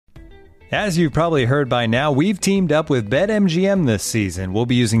As you've probably heard by now, we've teamed up with BetMGM this season. We'll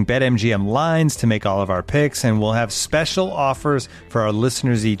be using BetMGM lines to make all of our picks, and we'll have special offers for our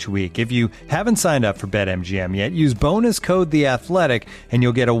listeners each week. If you haven't signed up for BetMGM yet, use bonus code The Athletic, and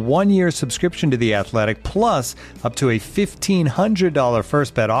you'll get a 1-year subscription to The Athletic, plus up to a $1,500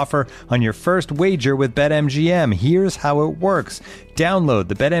 first bet offer on your first wager with BetMGM. Here's how it works. Download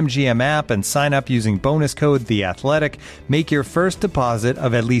the BetMGM app and sign up using bonus code The Athletic. Make your first deposit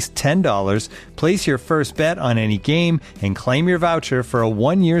of at least $10. Place your first bet on any game and claim your voucher for a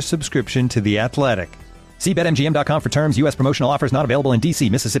 1-year subscription to The Athletic. See BetMGM.com for terms. U.S. promotional offers not available in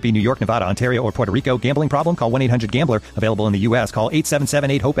D.C., Mississippi, New York, Nevada, Ontario, or Puerto Rico. Gambling problem? Call 1-800-GAMBLER. Available in the U.S. Call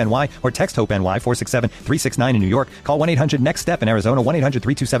 877-8-HOPE-NY or text HOPE-NY 467-369 in New York. Call 1-800-NEXT-STEP in Arizona.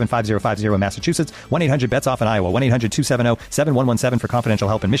 1-800-327-5050 in Massachusetts. 1-800-BETS-OFF in Iowa. 1-800-270-7117 for confidential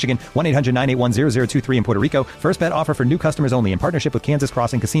help in Michigan. 1-800-981-0023 in Puerto Rico. First bet offer for new customers only in partnership with Kansas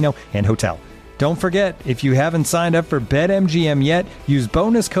Crossing Casino and Hotel. Don't forget, if you haven't signed up for BetMGM yet, use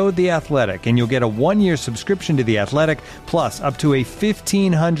bonus code The Athletic, and you'll get a 1-year subscription to The Athletic, plus up to a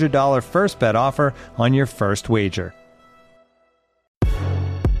 $1,500 first bet offer on your first wager.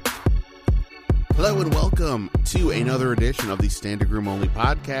 Hello and welcome to another edition of the Standing Room Only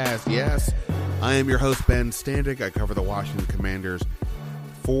podcast. Yes, I am your host, Ben Standig. I cover the Washington Commanders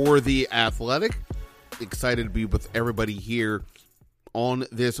for The Athletic. Excited to be with everybody here on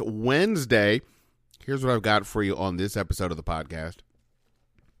this Wednesday. Here's what I've got for you on this episode of the podcast.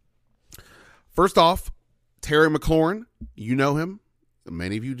 First off, Terry McLaurin, you know him.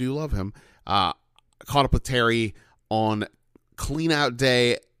 Many of you do love him. Caught up with Terry on clean-out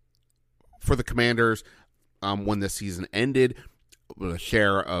day for the Commanders when the season ended. We'll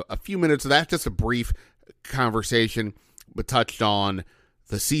share a few minutes of that, just a brief conversation, but touched on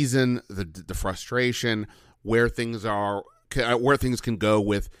the season, the frustration, where things can go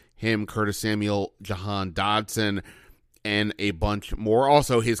with him, Curtis Samuel, Jahan Dotson, and a bunch more.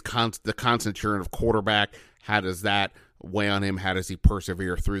 Also, the constant churn of quarterback. How does that weigh on him? How does he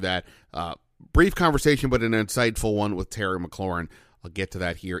persevere through that? Brief conversation, but an insightful one with Terry McLaurin. I'll get to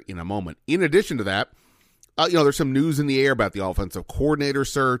that here in a moment. In addition to that, there's some news in the air about the offensive coordinator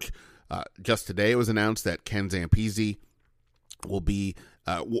search. Just today, it was announced that Ken Zampese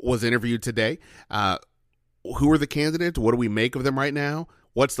was interviewed today. Who are the candidates? What do we make of them right now?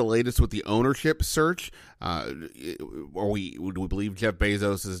 What's the latest with the ownership search? Do we believe Jeff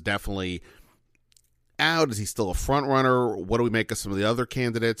Bezos is definitely out? Is he still a front runner? What do we make of some of the other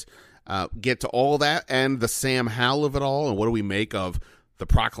candidates? Get to all that and the Sam Howell of it all, and what do we make of the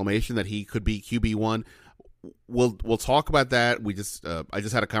proclamation that he could be QB1? We'll talk about that. I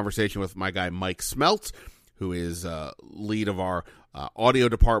just had a conversation with my guy Mike Smeltz, who is lead of our audio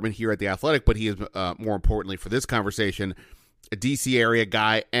department here at The Athletic, but he is, more importantly for this conversation, a D.C. area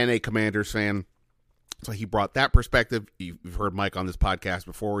guy and a Commanders fan. So he brought that perspective. You've heard Mike on this podcast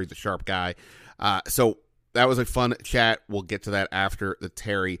before. He's a sharp guy. So that was a fun chat. We'll get to that after the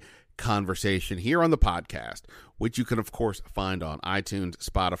Terry conversation here on the podcast, which you can, of course, find on iTunes,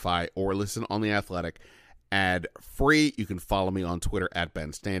 Spotify, or listen on The Athletic ad-free. You can follow me on Twitter at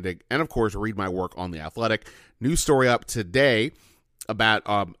Ben Standig, and, of course, read my work on The Athletic. News story up today about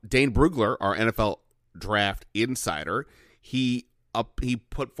Dane Brugler, our NFL draft insider. He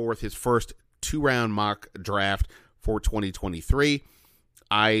put forth his first 2-round mock draft for 2023.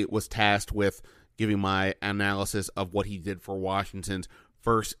 I was tasked with giving my analysis of what he did for Washington's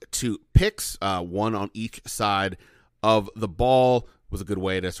first 2 picks, one on each side of the ball. It was a good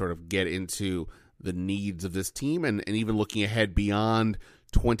way to sort of get into the needs of this team and even looking ahead beyond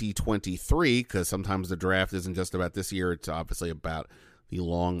 2023, because sometimes the draft isn't just about this year. It's obviously about the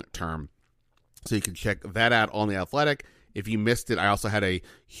long term. So you can check that out on The Athletic. If you missed it, I also had a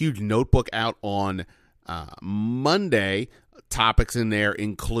huge notebook out on Monday. Topics in there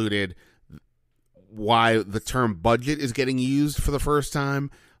included why the term budget is getting used for the first time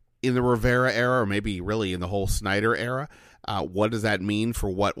in the Rivera era, or maybe really in the whole Snyder era. What does that mean for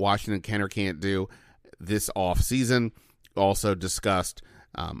what Washington can or can't do this offseason? Also discussed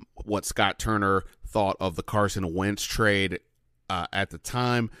what Scott Turner thought of the Carson Wentz trade at the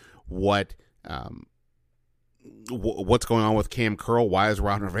time, what's going on with Cam Curl. Why is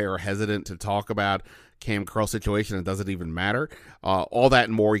Ron Rivera hesitant to talk about Cam Curl's situation, and does it even matter? All that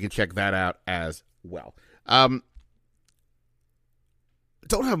and more. You can check that out as well. Don't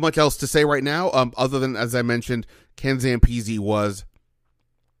have much else to say right now, other than, as I mentioned, Ken Zampese was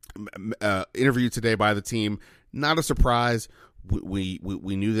interviewed today by the team. Not a surprise. We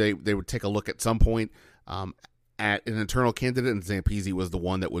knew they would take a look at some point at an internal candidate, and Zampese was the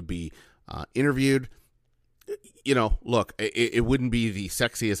one that would be interviewed. look, it wouldn't be the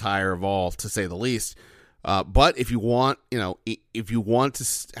sexiest hire of all, to say the least. But if you want, if you want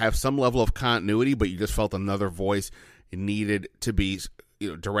to have some level of continuity, but you just felt another voice needed to be,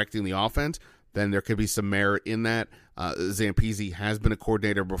 directing the offense, then there could be some merit in that. Zampese has been a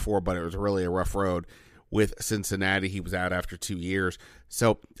coordinator before, but it was really a rough road with Cincinnati. He was out after 2 years.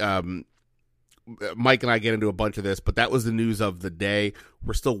 So Mike and I get into a bunch of this, but that was the news of the day.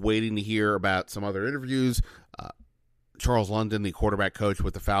 We're still waiting to hear about some other interviews. Charles London, the quarterback coach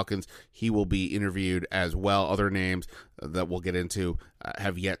with the Falcons, he will be interviewed as well. Other names that we'll get into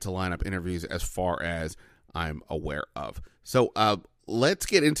have yet to line up interviews as far as I'm aware of. So let's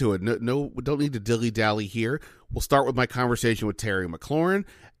get into it. No, we don't need to dilly-dally here. We'll start with my conversation with Terry McLaurin,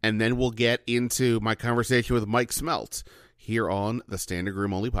 and then we'll get into my conversation with Mike Smeltz here on the Standing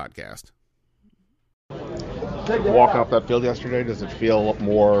Room Only podcast. Walking off that field yesterday, did it feel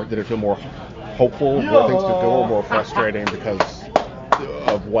more hopeful? Were things could go, or more frustrating because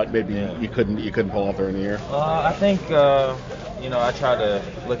of what maybe you couldn't pull off during the year? I think I try to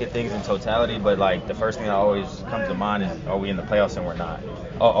look at things in totality, but like the first thing that always comes to mind is, are we in the playoffs and we're not?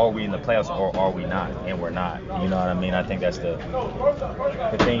 Or are we in the playoffs or are we not and we're not? You know what I mean? I think that's the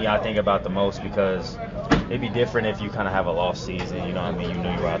thing I think about the most, because it'd be different if you kind of have a lost season. You know what I mean? You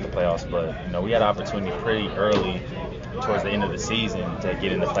knew you were out the playoffs, but we had an opportunity pretty early towards the end of the season to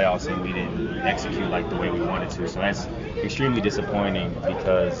get in the playoffs, and we didn't execute like the way we wanted to. So that's extremely disappointing,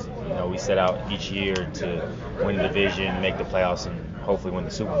 because we set out each year to win the division, make the playoffs, and hopefully win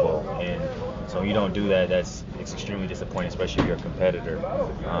the Super Bowl. And so when you don't do that, it's extremely disappointing, especially if you're a competitor.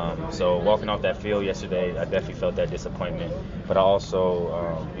 So walking off that field yesterday, I definitely felt that disappointment. But I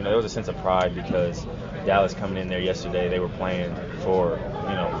also, there was a sense of pride, because Dallas coming in there yesterday, they were playing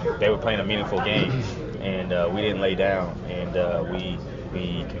a meaningful game, and we didn't lay down, and we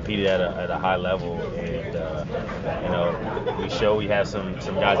competed at a high level, and we show we have some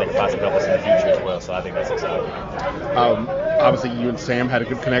guys that can possibly help us in the future as well. So I think that's exciting. Obviously, you and Sam had a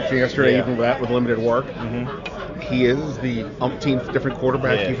good connection yesterday, even with limited work. Mm-hmm. He is the umpteenth different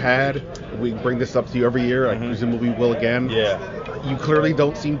quarterback you've had. We bring this up to you every year. Presumably we will again. Yeah. You clearly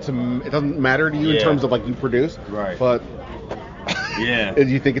don't seem to. It doesn't matter to you in terms of you produce. Right. But. Yeah. Do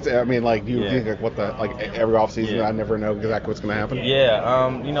you think it's? I mean, do you think every offseason? Yeah. I never know exactly what's going to happen. Yeah.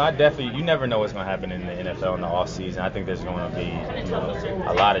 I definitely. You never know what's going to happen in the NFL in the offseason. I think there's going to be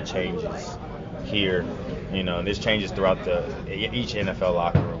a lot of changes here. There's changes throughout each NFL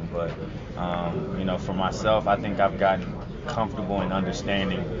locker room. But for myself, I think I've gotten comfortable in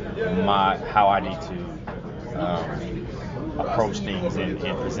understanding how I need to approach things and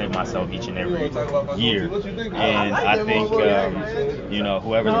present myself each and every year. And I think,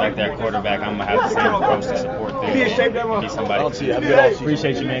 whoever's back there at quarterback, I'm going to have the same approach to support them. Be somebody.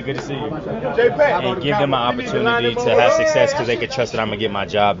 Appreciate you, man. Good to see you. And give them an opportunity to have success, because they can trust that I'm going to get my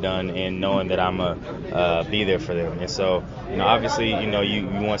job done, and knowing that I'm going to be there for them. And so, obviously, you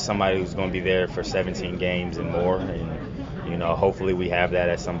want somebody who's going to be there for 17 games and more. And, hopefully we have that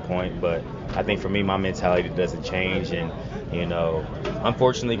at some point. But I think for me, my mentality doesn't change. And,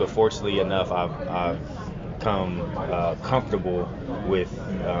 unfortunately, but fortunately enough, I've come comfortable with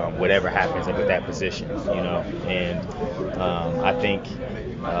whatever happens with that position, and I think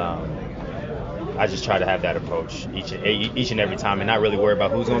I just try to have that approach each and every time, and not really worry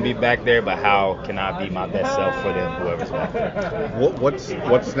about who's going to be back there, but how can I be my best self for them, whoever's back there.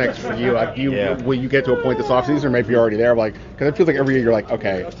 What's next for you? Will you get to a point this offseason, or maybe you're already there? Because it feels like every year you're like,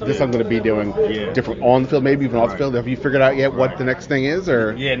 okay, this I'm going to be doing different on the field, maybe even off the field. Have you figured out yet what the next thing is?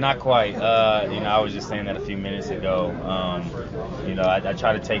 Or Yeah, not quite. I was just saying that a few minutes ago. I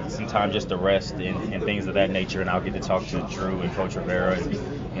try to take some time just to rest and things of that nature, and I'll get to talk to Drew and Coach Rivera and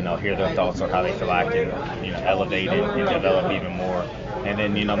hear their thoughts on how they feel I can elevate it and develop even more. And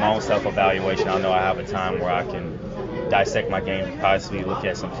then my own self-evaluation, I know I have a time where I can dissect my game, possibly look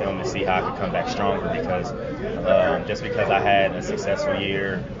at some film and see how I can come back stronger, because just because I had a successful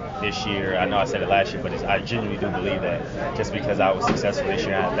year this year, I know I said it last year, but I genuinely do believe that just because I was successful this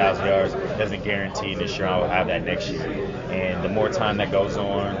year at 1,000 yards doesn't guarantee this year I will have that next year. And the more time that goes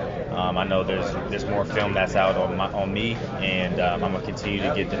on, I know there's more film that's out on me, and I'm going to continue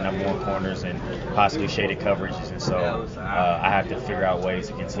to get the number one corners and possibly shaded coverages. And so I have to figure out ways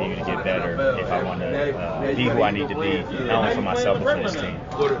to continue to get better if I want to be who I need to be, not only for myself but for this team.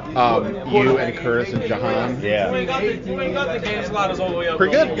 You and Curtis and Jahan. Yeah. Pretty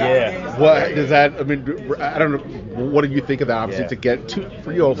good. Yeah. What does that? I mean, I don't know. What did you think of that? Obviously, to get two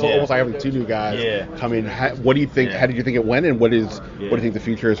for you, almost like having two new guys come in. What do you think? How did you think it went? And what do you think the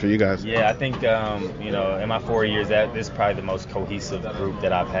future is for you guys? Yeah, I think in my 4 years, this is probably the most cohesive group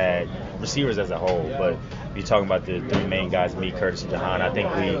that I've had, receivers as a whole, but you're talking about the three main guys, me, Curtis, and Jahan. I think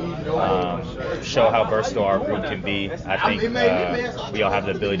we show how versatile our group can be. I think we all have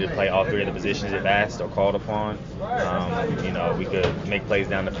the ability to play all three of the positions if asked or called upon. We could make plays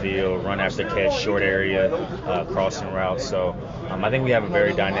down the field, run after catch, short area, crossing routes. So I think we have a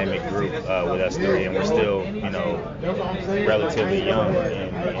very dynamic group with us three, and we're still, relatively young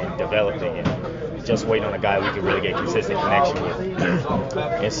and developing, and just waiting on a guy we can really get consistent connection with.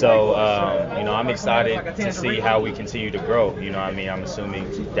 And so, I'm excited to see how we continue to grow. I'm assuming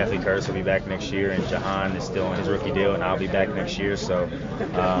definitely Curtis will be back next year, and Jahan is still on his rookie deal, and I'll be back next year. So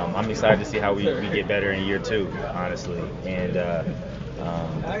I'm excited to see how we get better in year 2, honestly. And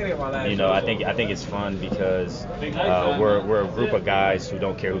I think it's fun because we're a group of guys who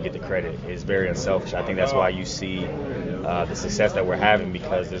don't care who get the credit. It's very unselfish. I think that's why you see the success that we're having,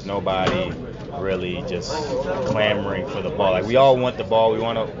 because there's nobody really just clamoring for the ball. Like, we all want the ball, we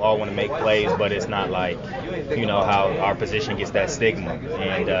all want to make plays, but it's not like how our position gets that stigma,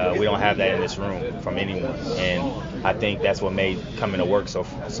 and we don't have that in this room from anyone. And I think that's what made coming to work so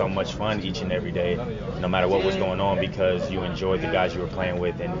much fun each and every day, no matter what was going on, because you enjoyed the guys you were playing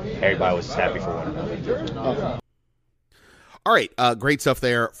with, and everybody was happy for one another. All right, great stuff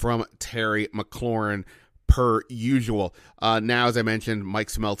there from Terry McLaurin, per usual. Now, as I mentioned, Mike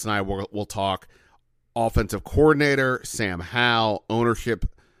Smeltz and I will talk offensive coordinator, Sam Howell, ownership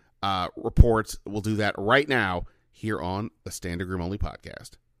reports. We'll do that right now here on the Standing Room Only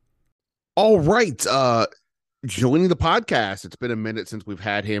podcast. All right, joining the podcast, it's been a minute since we've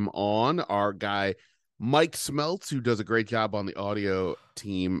had him on, our guy Mike Smeltz, who does a great job on the audio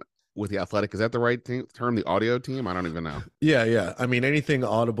team with The Athletic. Is that the right term, the audio team? I don't even know. Yeah. I mean, anything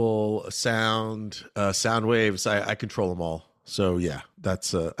audible, sound, sound waves, I control them all. So yeah,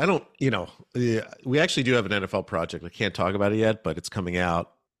 that's I don't, we actually do have an NFL project. I can't talk about it yet, but it's coming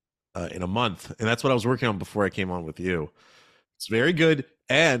out in a month, and that's what I was working on before I came on with you. It's very good,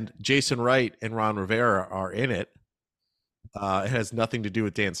 and Jason Wright and Ron Rivera are in it. It has nothing to do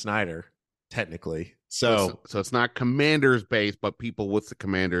with Dan Snyder, technically. So it's not Commanders based, but people with the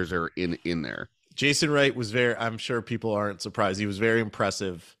Commanders are in there. Jason Wright was I'm sure people aren't surprised. He was very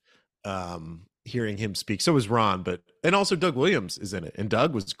impressive hearing him speak. So was Ron, and also Doug Williams is in it. And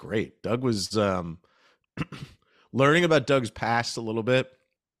Doug was great. Doug was learning about Doug's past a little bit.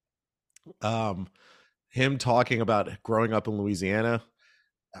 Him talking about growing up in Louisiana.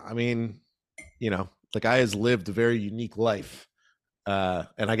 I mean, the guy has lived a very unique life.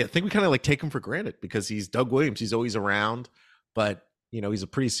 And I think we kind of take him for granted because he's Doug Williams. He's always around, but he's a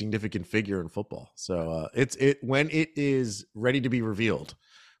pretty significant figure in football. So when it is ready to be revealed,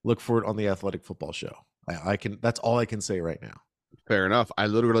 look for it on the Athletic Football Show. That's all I can say right now. Fair enough. I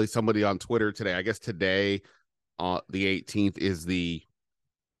literally, somebody on Twitter today, I guess today, the 18th is the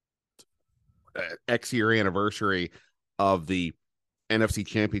X-year anniversary of the NFC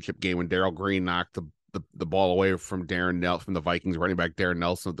Championship game when Darrell Green knocked the ball away from Darren Nelson, from the Vikings running back Darren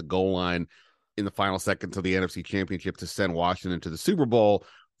Nelson at the goal line in the final seconds of the NFC Championship to send Washington to the Super Bowl.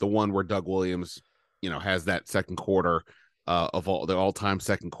 The one where Doug Williams, has that second quarter of the all-time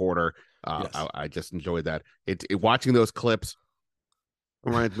second quarter. Yes. I just enjoyed that. Watching those clips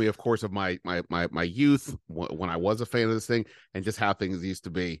reminds me, of course, of my youth when I was a fan of this thing, and just how things used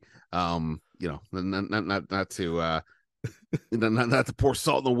to be. Not to not to pour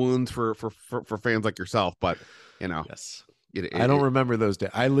salt in the wounds for fans like yourself, but yes, I don't remember those days.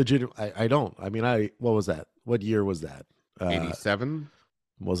 I don't. I mean, what was that? What year was that? 87.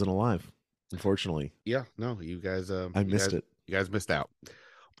 Wasn't alive, unfortunately. Yeah, no, you guys. I missed it. You guys missed out.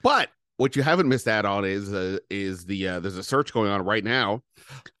 But what you haven't missed out on is there's a search going on right now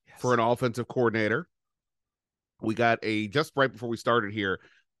for an offensive coordinator. We got just right before we started here,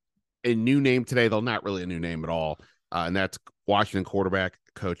 a new name today, though not really a new name at all. And that's Washington quarterback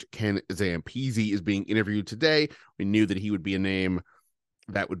coach Ken Zampese is being interviewed today. We knew that he would be a name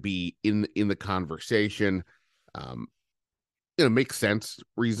that would be in the conversation. Makes sense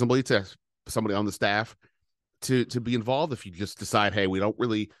reasonably to somebody on the staff to be involved. If you just decide, hey, we don't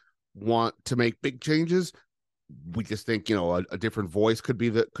really want to make big changes, we just think a different voice could be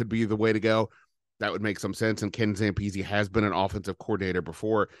the way to go. That would make some sense. And Ken Zampese has been an offensive coordinator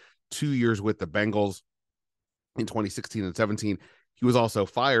before, 2 years with the Bengals. In 2016 and 17, he was also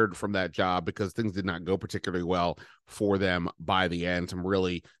fired from that job because things did not go particularly well for them by the end. Some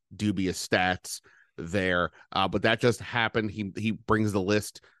really dubious stats there, but that just happened. He brings the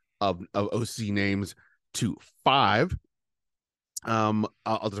list of OC names to 5. I'll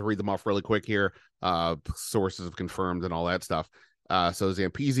just read them off really quick here. Sources have confirmed and all that stuff. So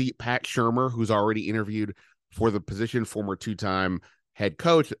Zampese, Pat Shurmur, who's already interviewed for the position, former 2-time head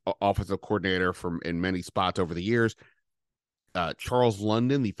coach, offensive coordinator in many spots over the years. Charles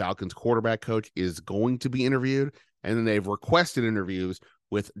London, the Falcons quarterback coach, is going to be interviewed, and then they've requested interviews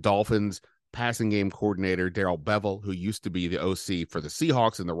with Dolphins passing game coordinator Darrell Bevell, who used to be the OC for the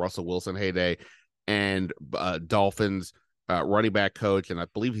Seahawks in the Russell Wilson heyday, and Dolphins running back coach, and I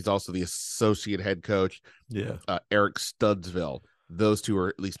believe he's also the associate head coach, Eric Studsville. Those two are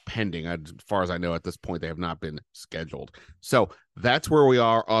at least pending. As far as I know, at this point, they have not been scheduled. So that's where we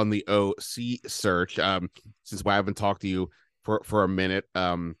are on the OC search. Since I haven't talked to you for a minute,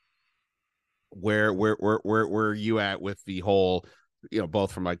 where are you at with the whole,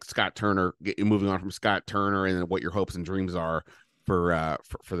 both from like Scott Turner, moving on from Scott Turner, and then what your hopes and dreams are for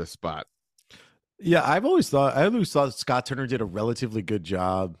this spot? Yeah, I always thought Scott Turner did a relatively good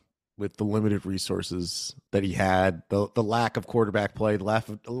job with the limited resources that he had, the lack of quarterback play, the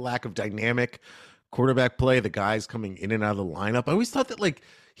lack of dynamic quarterback play, the guys coming in and out of the lineup. I always thought that like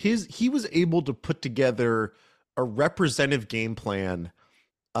he was able to put together a representative game plan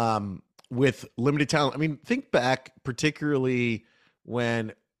with limited talent. I mean, think back particularly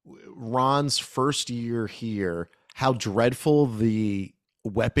when Ron's first year here, how dreadful the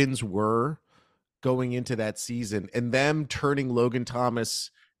weapons were going into that season, and them turning Logan Thomas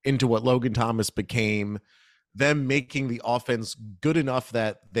into what Logan Thomas became, them making the offense good enough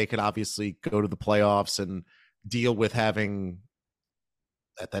that they could obviously go to the playoffs and deal with having,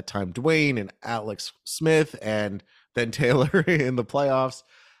 at that time, Dwayne and Alex Smith and then Taylor in the playoffs.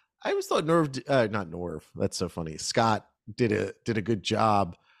 I always thought that's so funny. Scott did a good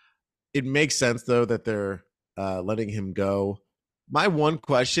job. It makes sense though that they're letting him go. My one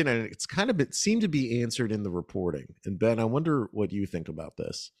question, and it seemed to be answered in the reporting. And Ben, I wonder what you think about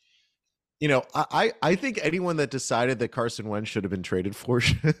this. I think anyone that decided that Carson Wentz should have been traded for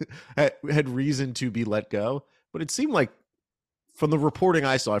had reason to be let go. But it seemed like from the reporting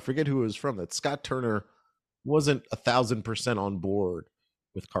I saw, I forget who it was from, that Scott Turner wasn't 1,000% on board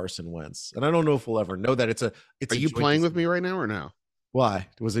with Carson Wentz. And I don't know if we'll ever know that. Are you playing with me right now or no? Why?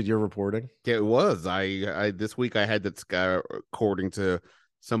 Was it your reporting? Yeah, it was. I this week I had that, according to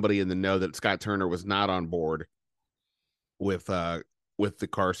somebody in the know, that Scott Turner was not on board with the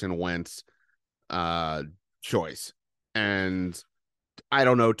Carson Wentz choice, and I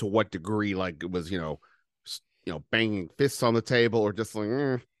don't know to what degree, like it was, banging fists on the table or just like,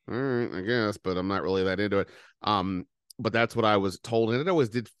 all right, I guess, but I'm not really that into it. But that's what I was told, and it always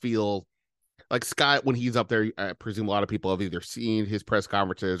did feel like Scott, when he's up there, I presume a lot of people have either seen his press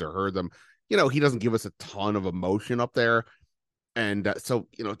conferences or heard them. He doesn't give us a ton of emotion up there. And so,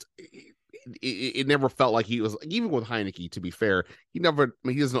 it never felt like he was, even with Heineke, to be fair, he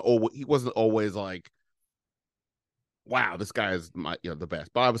wasn't always like, wow, this guy is the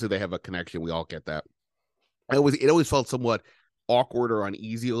best. But obviously they have a connection. We all get that. It always felt somewhat awkward or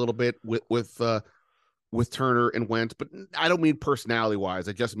uneasy a little bit with Turner and Wentz, but I don't mean personality wise.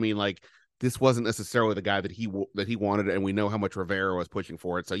 I just mean like, this wasn't necessarily the guy that he wanted, and we know how much Rivera was pushing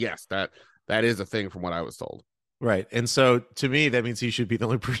for it. So yes, that is a thing from what I was told. Right, and so to me, that means he should be the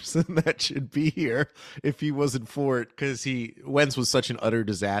only person that should be here if he wasn't for it, because Wentz was such an utter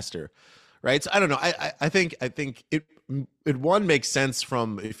disaster, right? So I don't know. I think it one makes sense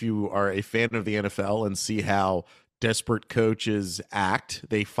from if you are a fan of the NFL and see how desperate coaches act.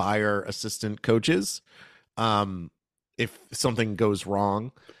 They fire assistant coaches if something goes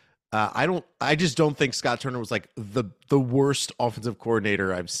wrong. I just don't think Scott Turner was like the worst offensive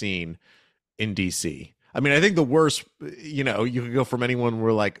coordinator I've seen in DC. I mean, I think the worst, you could go from anyone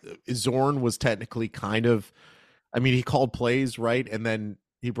where like Zorn was technically kind of, I mean, he called plays, right? And then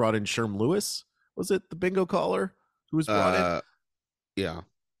he brought in Sherm Lewis. Was it the bingo caller who was brought in? Yeah.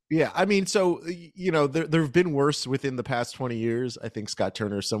 Yeah. I mean, so, there have been worse within the past 20 years. I think Scott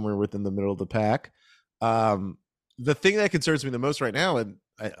Turner is somewhere within the middle of the pack. The thing that concerns me the most right now, and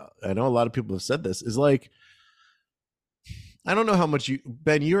I know a lot of people have said this, is like, I don't know how much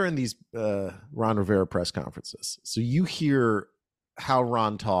Ben, you're in these Ron Rivera press conferences. So you hear how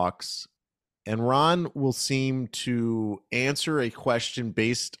Ron talks, and Ron will seem to answer a question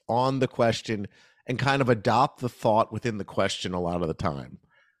based on the question and kind of adopt the thought within the question a lot of the time.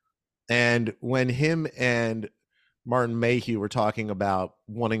 And when him and Martin Mayhew were talking about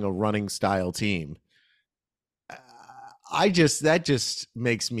wanting a running style team, that just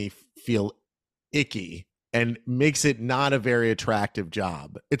makes me feel icky and makes it not a very attractive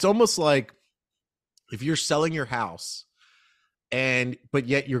job. It's almost like if you're selling your house but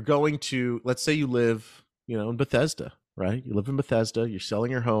yet you're going to, let's say you live, in Bethesda, right? You live in Bethesda, you're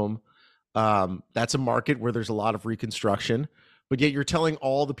selling your home. That's a market where there's a lot of reconstruction, but yet you're telling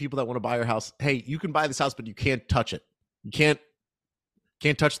all the people that want to buy your house, hey, you can buy this house, but you can't touch it. You can't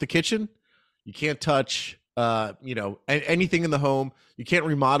Can't touch the kitchen. You can't touch, anything in the home. You can't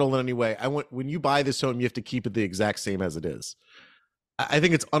remodel in any way. When you buy this home, you have to keep it the exact same as it is. I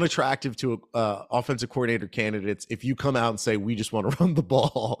think it's unattractive to offensive coordinator candidates if you come out and say, we just want to run the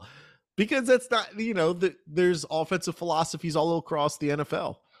ball, because that's not, there's offensive philosophies all across the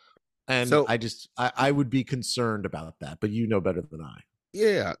NFL. And so, I would be concerned about that, but you know better than I.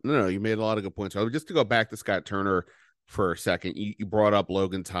 Yeah, no, you made a lot of good points. So just to go back to Scott Turner for a second, you brought up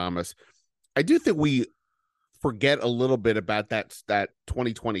Logan Thomas. I do think we forget a little bit about that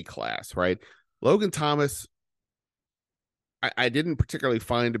 2020 class, right? Logan Thomas, I didn't particularly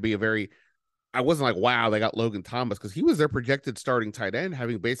find to be I wasn't like, wow, they got Logan Thomas, because he was their projected starting tight end,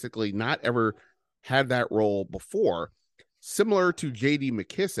 having basically not ever had that role before. Similar to J.D.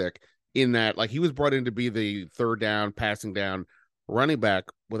 McKissick in that, like, he was brought in to be the third down, passing down running back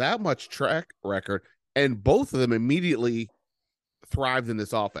without much track record, and both of them immediately thrived in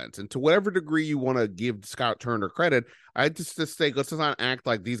this offense. And to whatever degree you want to give Scott Turner credit, I just say, let's just not act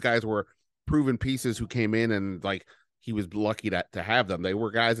like these guys were proven pieces who came in and like he was lucky to have them. They were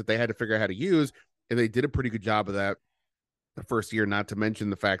guys that they had to figure out how to use, and they did a pretty good job of that the first year, not to mention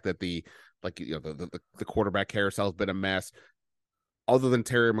the fact that the quarterback carousel has been a mess. Other than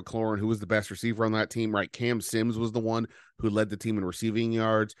Terry McLaurin, who was the best receiver on that team, right? Cam Sims was the one who led the team in receiving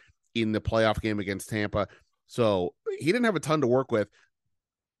yards in the playoff game against Tampa. So he didn't have a ton to work with.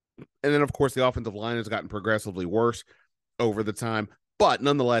 And then, of course, the offensive line has gotten progressively worse over the time. But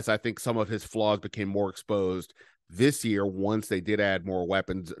nonetheless, I think some of his flaws became more exposed this year once they did add more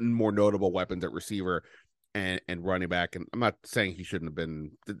weapons, more notable weapons at receiver and running back. And I'm not saying he shouldn't have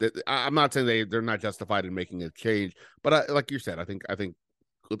been. I'm not saying they're not justified in making a change. But like you said, I think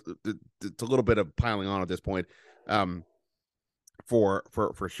it's a little bit of piling on at this point,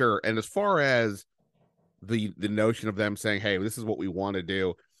 for sure. And as far as the notion of them saying, hey, this is what we want to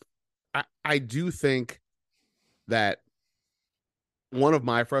do, I do think that one of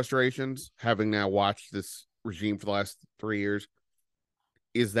my frustrations, having now watched this regime for the last 3 years,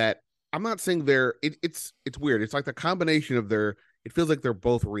 is that I'm not saying it's weird. It's like the combination of it feels like they're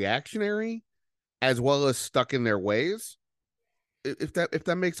both reactionary as well as stuck in their ways. If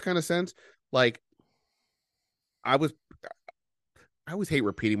that makes kind of sense. Like, I always hate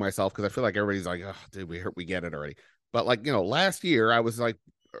repeating myself because I feel like everybody's like, oh, dude, we get it already. But like, last year I was like,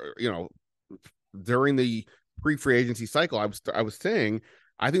 during the pre-free agency cycle, I was saying,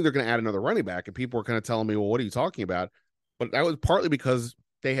 I think they're going to add another running back, and people were kind of telling me, well, what are you talking about? But that was partly because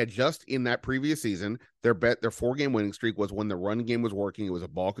they had just in that previous season, their 4-game winning streak was when the run game was working. It was a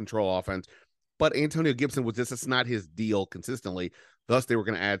ball control offense, but Antonio Gibson it's not his deal consistently. Thus, they were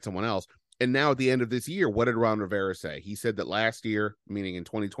going to add someone else. And now at the end of this year, what did Ron Rivera say? He said that last year, meaning in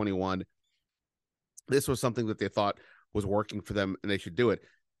 2021, this was something that they thought was working for them and they should do it.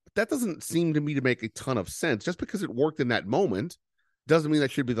 But that doesn't seem to me to make a ton of sense. Just because it worked in that moment doesn't mean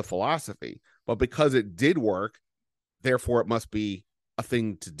that should be the philosophy. But because it did work, therefore it must be a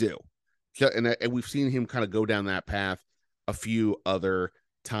thing to do. And we've seen him kind of go down that path a few other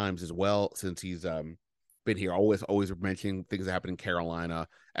times as well since he's been here. Always mentioning things that happen in Carolina,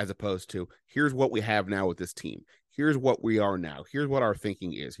 as opposed to, here's what we have now with this team. Here's what we are now. Here's what our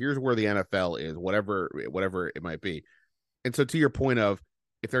thinking is. Here's where the NFL is, whatever it might be. And so to your point of,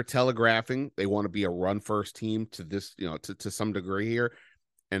 if they're telegraphing they want to be a run first team to this, to some degree here,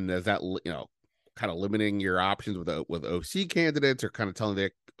 and is that, kind of limiting your options with OC candidates, or kind of telling the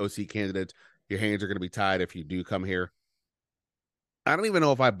OC candidates your hands are going to be tied if you do come here. I don't even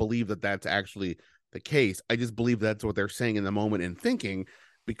know if I believe that that's actually the case. I just believe that's what they're saying in the moment and thinking,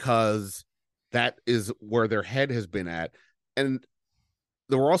 because that is where their head has been at. And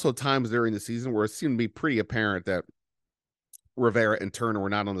there were also times during the season where it seemed to be pretty apparent that Rivera and Turner were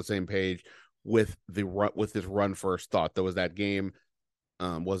not on the same page with this run first thought. There was that game.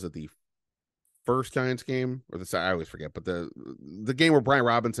 Was it the first Giants game or I always forget, but the game where Brian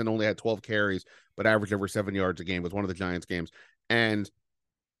Robinson only had 12 carries but averaged over 7 yards a game was one of the Giants games. And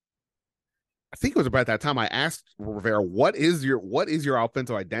I think it was about that time I asked Rivera, what is your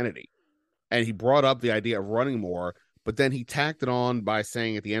offensive identity? And he brought up the idea of running more, but then he tacked it on by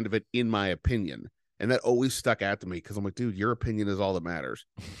saying at the end of it, in my opinion. And that always stuck out to me, because I'm like, dude, your opinion is all that matters.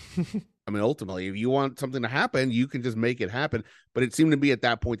 I mean, ultimately, if you want something to happen, you can just make it happen. But it seemed to be at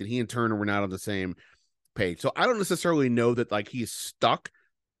that point that he and Turner were not on the same page. So I don't necessarily know that like he's stuck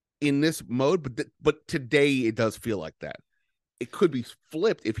in this mode, but today it does feel like that. It could be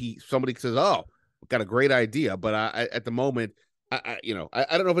flipped if somebody says, "Oh, we've got a great idea," but at the moment, I don't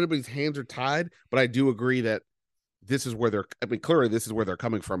know if anybody's hands are tied, but I do agree that this is where clearly this is where they're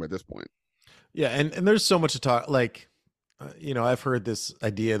coming from at this point. Yeah, and there's so much to talk. Like, I've heard this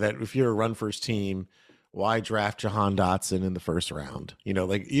idea that if you're a run first team, why draft Jahan Dotson in the first round?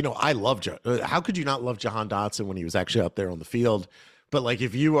 I love how could you not love Jahan Dotson when he was actually up there on the field? But like,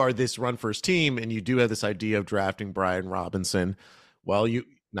 if you are this run first team and you do have this idea of drafting Brian Robinson, well,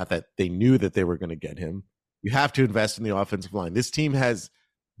 not that they knew that they were going to get him. You have to invest in the offensive line. This team has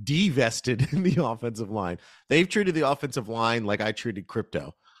divested in the offensive line. They've treated the offensive line like I treated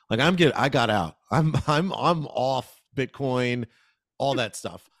crypto. Like I got out. I'm off Bitcoin, all that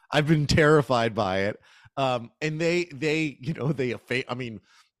stuff. I've been terrified by it. And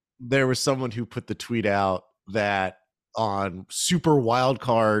there was someone who put the tweet out that on Super Wild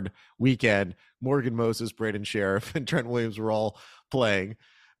Card weekend, Morgan Moses, Braden Sheriff, and Trent Williams were all playing.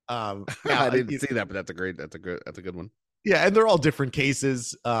 I didn't see that, but that's a good one. Yeah, and they're all different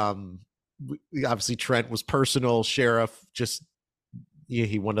cases. Obviously, Trent was personal. Sheriff just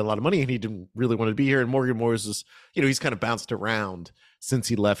he wanted a lot of money and he didn't really want to be here. And Morgan Moses, he's kind of bounced around since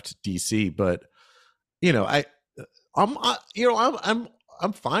he left DC. But I'm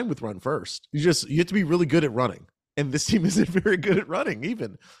fine with run first. You have to be really good at running, and this team isn't very good at running.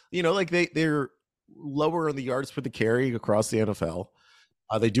 Even they're lower on the yards per the carry across the NFL.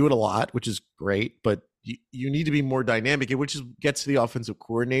 They do it a lot, which is great, but you need to be more dynamic, which gets to the offensive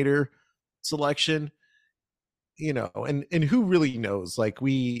coordinator selection. And who really knows?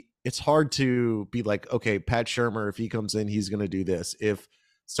 It's hard to be like, okay, Pat Shurmur, if he comes in, he's going to do this. If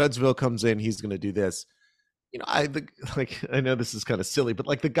Sudsville comes in, he's going to do this. I know this is kind of silly, but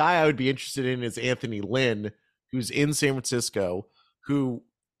like the guy I would be interested in is Anthony Lynn, who's in San Francisco, who,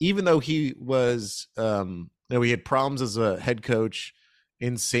 even though he was, he had problems as a head coach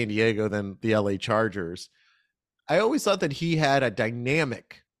in San Diego than the LA Chargers, I always thought that he had a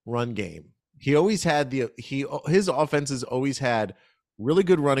dynamic run game. He always had his offenses always had really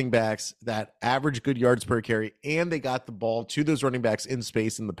good running backs that average good yards per carry, and they got the ball to those running backs in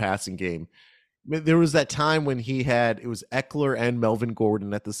space in the passing game. There was that time when it was Eckler and Melvin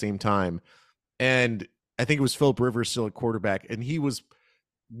Gordon at the same time. And I think it was Philip Rivers still at quarterback, and he was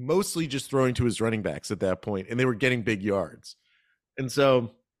mostly just throwing to his running backs at that point, and they were getting big yards. And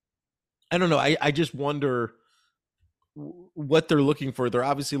so I don't know. I just wonder what they're looking for. They're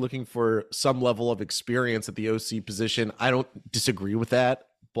obviously looking for some level of experience at the OC position. I don't disagree with that,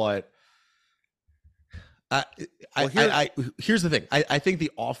 but here's the thing. I think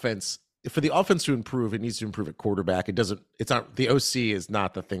the offense, for the offense to improve, it needs to improve at quarterback. The OC is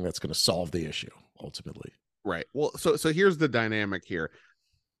not the thing that's going to solve the issue ultimately. Right. Well, so here's the dynamic here.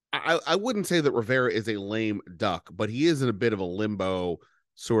 I wouldn't say that Rivera is a lame duck, but he is in a bit of a limbo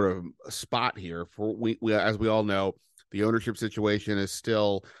sort of spot here. For we as we all know, the ownership situation is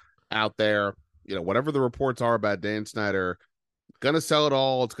still out there. Whatever the reports are about Dan Snyder, gonna sell it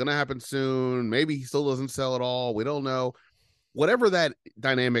all. It's gonna happen soon. Maybe he still doesn't sell it all. We don't know. Whatever that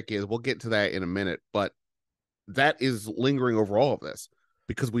dynamic is, we'll get to that in a minute. But that is lingering over all of this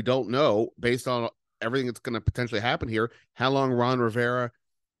because we don't know, based on everything that's going to potentially happen here, how long Ron Rivera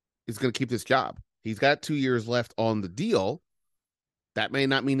is going to keep this job. He's got 2 years left on the deal. That may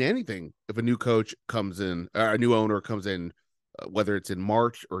not mean anything if a new coach comes in, or a new owner comes in, whether it's in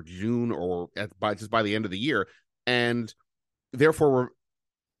March or June or just by the end of the year. And therefore,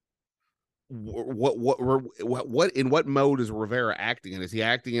 what in what mode is Rivera acting in? Is he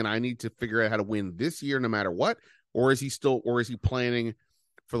acting in, I need to figure out how to win this year no matter what, or is he planning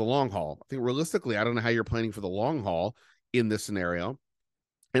for the long haul? I think realistically, I don't know how you're planning for the long haul in this scenario.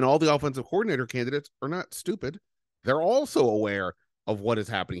 And all the offensive coordinator candidates are not stupid. They're also aware of what is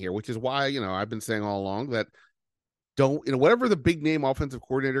happening here, which is why, I've been saying all along that whatever the big name offensive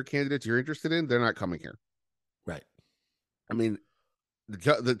coordinator candidates you're interested in, they're not coming here. Right. I mean,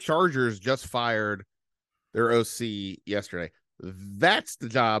 the Chargers just fired their OC yesterday. That's the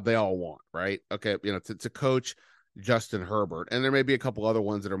job they all want, right? Okay, to coach Justin Herbert. And there may be a couple other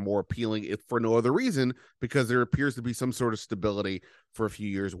ones that are more appealing, if for no other reason, because there appears to be some sort of stability for a few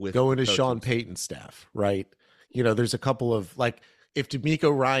years with going to Sean Payton's staff, right? There's a couple of, like, if D'Amico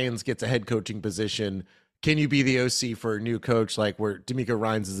Ryans gets a head coaching position, can you be the OC for a new coach? Like, where D'Amico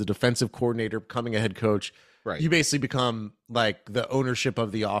Ryans is a defensive coordinator becoming a head coach, right? You basically become like the ownership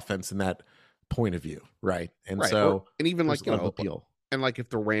of the offense in that point of view, right? And right. And even like appeal, and like if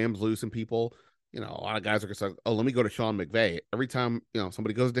the Rams lose some people, a lot of guys are going to say, "Oh, let me go to Sean McVay." Every time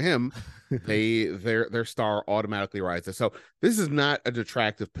somebody goes to him, their star automatically rises. So this is not a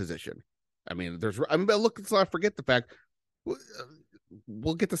detractive position. I mean, but look, let's not forget the fact.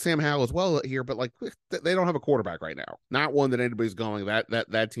 We'll get to Sam Howell as well here, but like they don't have a quarterback right now. Not one that anybody's going.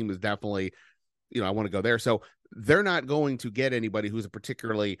 That team is definitely, I want to go there. So they're not going to get anybody who's a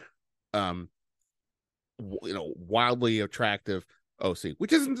particularly wildly attractive OC,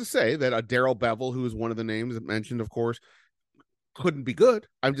 which isn't to say that a Darrell Bevell, who is one of the names mentioned, of course, couldn't be good.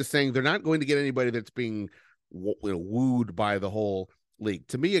 I'm just saying they're not going to get anybody that's being wooed by the whole league.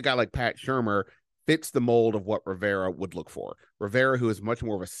 To me, a guy like Pat Shurmur fits the mold of what Rivera would look for. Rivera, who is much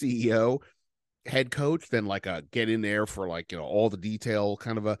more of a CEO head coach than like a get in there for like, all the detail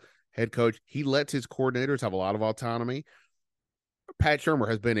kind of a head coach. He lets his coordinators have a lot of autonomy. Pat Shurmur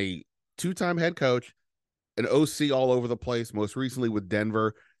has been a 2-time head coach, an OC all over the place, most recently with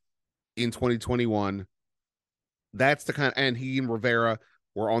Denver in 2021. That's the kind, and he and Rivera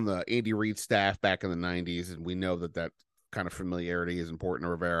were on the Andy Reid staff back in the 90s, and we know that kind of familiarity is important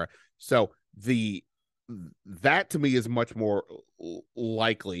to Rivera. So that to me is much more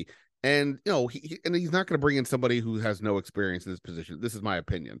likely. And he's not going to bring in somebody who has no experience in this position. This is my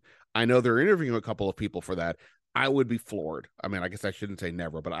opinion. I know they're interviewing a couple of people for that. I would be floored. I mean, I guess I shouldn't say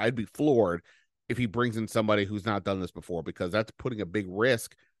never, but I'd be floored if he brings in somebody who's not done this before, because that's putting a big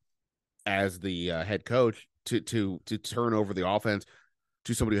risk as the head coach to turn over the offense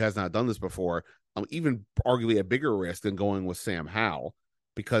to somebody who has not done this before. Even arguably a bigger risk than going with Sam Howell,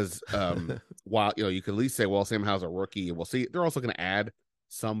 because while you could at least say, well, Sam Howell's a rookie, and we'll see. They're also going to add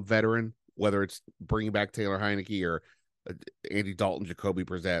some veteran, whether it's bringing back Taylor Heineke or Andy Dalton, Jacoby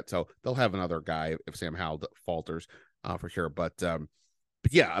Brissett. So they'll have another guy if Sam Howell falters, for sure. But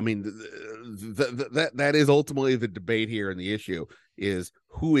yeah, I mean, that is ultimately the debate here, and the issue is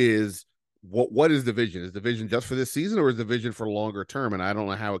who is what is the vision? Is the vision just for this season, or is the vision for longer term? And I don't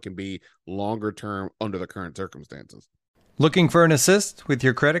know how it can be longer term under the current circumstances. Looking for an assist with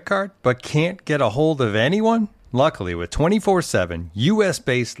your credit card, but can't get a hold of anyone? Luckily, with 24/7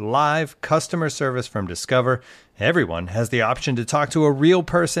 U.S.-based live customer service from Discover, everyone has the option to talk to a real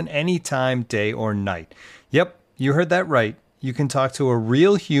person anytime, day or night. Yep, you heard that right. You can talk to a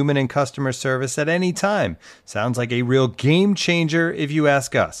real human in customer service at any time. Sounds like a real game changer if you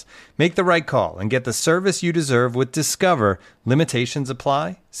ask us. Make the right call and get the service you deserve with Discover. Limitations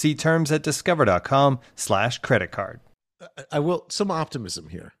apply. See terms at discover.com/creditcard. I will some optimism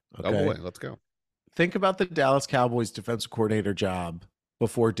here. Okay? Oh boy, let's go. Think about the Dallas Cowboys defensive coordinator job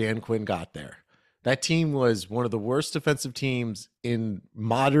before Dan Quinn got there. That team was one of the worst defensive teams in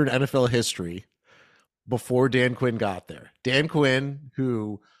modern NFL history before Dan Quinn got there. Dan Quinn,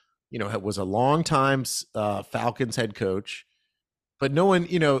 who, was a long-time Falcons head coach, but no one,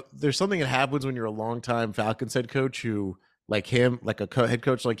 there's something that happens when you're a long-time Falcons head coach who, like him, like a head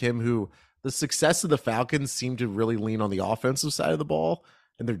coach like him, who the success of the Falcons seemed to really lean on the offensive side of the ball,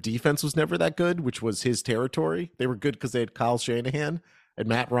 and their defense was never that good, which was his territory. They were good because they had Kyle Shanahan and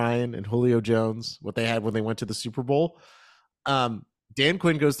Matt Ryan and Julio Jones, what they had when they went to the Super Bowl. Dan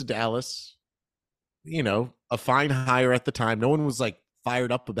Quinn goes to Dallas, a fine hire at the time. No one was like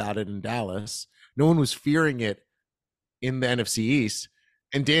fired up about it in Dallas. No one was fearing it in the NFC East.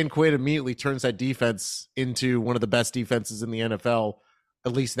 And Dan Quinn immediately turns that defense into one of the best defenses in the NFL,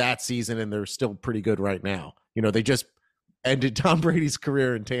 at least that season. And they're still pretty good right now. They just ended Tom Brady's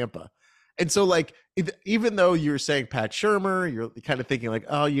career in Tampa. And so, like, even though you're saying Pat Shurmur, you're kind of thinking like,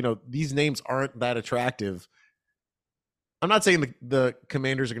 oh, these names aren't that attractive. I'm not saying the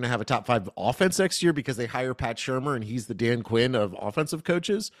Commanders are going to have a top 5 offense next year because they hire Pat Shurmur and he's the Dan Quinn of offensive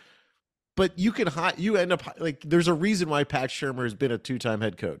coaches. But you end up like, there's a reason why Pat Shurmur has been a 2-time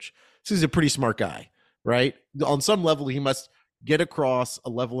head coach. So he's a pretty smart guy, right? On some level, he must get across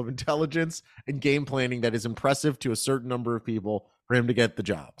a level of intelligence and game planning that is impressive to a certain number of people for him to get the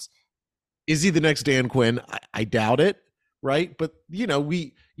jobs. Is he the next Dan Quinn? I doubt it, right? But,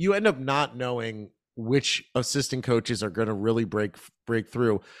 you end up not knowing which assistant coaches are going to really break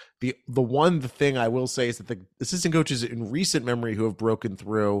through. The thing I will say is that the assistant coaches in recent memory who have broken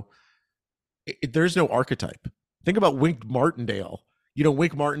through, there's no archetype. Think about Wink Martindale.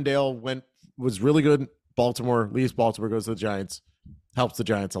 Wink Martindale was really good in Baltimore, leaves Baltimore, goes to the Giants, helps the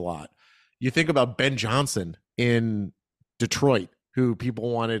Giants a lot. You think about Ben Johnson in Detroit, who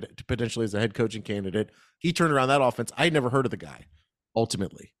people wanted to potentially as a head coaching candidate. He turned around that offense. I'd never heard of the guy.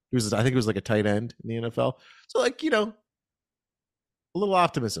 Ultimately, I think it was like a tight end in the NFL. So, like, a little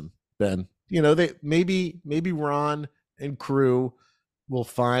optimism, Ben. They maybe Ron and crew will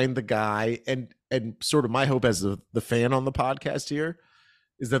find the guy, and sort of my hope as the fan on the podcast here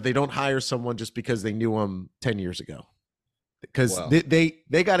is that they don't hire someone just because they knew him 10 years ago, because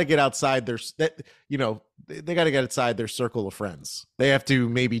they got to get outside they got to get outside their circle of friends. They have to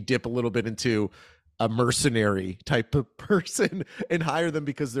maybe dip a little bit into a mercenary type of person and hire them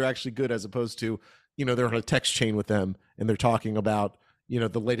because they're actually good, as opposed to, they're on a text chain with them and they're talking about,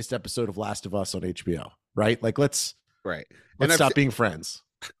 the latest episode of Last of Us on HBO, right? Like, let's stop being friends.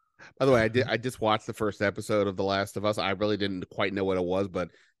 By the way, I just watched the first episode of The Last of Us. I really didn't quite know what it was,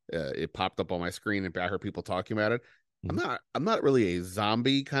 but it popped up on my screen and I heard people talking about it. I'm not really a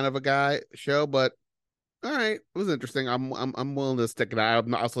zombie kind of a guy show, but all right, it was interesting. I'm willing to stick it out.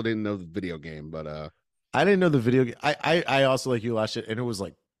 I also didn't know the video game, but I didn't know the video game. I also, like you, watched it, and it was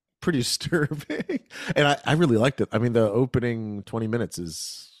like pretty disturbing, and I really liked it. I mean, the opening 20 minutes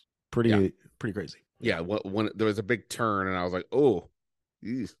is pretty crazy. Yeah, when there was a big turn, and I was like, oh,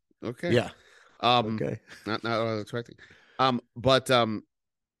 geez, okay, Yeah, okay, not what I was expecting.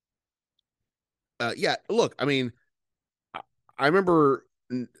 Yeah, look, I mean, I remember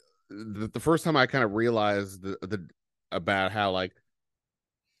the first time I kind of realized about how, like,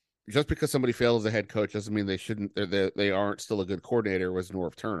 just because somebody fails as a head coach doesn't mean they aren't still a good coordinator, was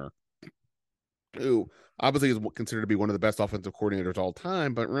Norv Turner, who obviously is considered to be one of the best offensive coordinators all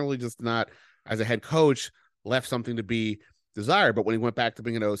time, but really just not, as a head coach, left something to be desired. But when he went back to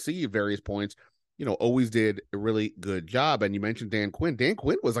being an OC at various points, always did a really good job. And you mentioned Dan Quinn. Dan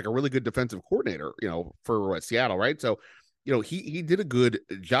Quinn was like a really good defensive coordinator, for Seattle, right? So, he did a good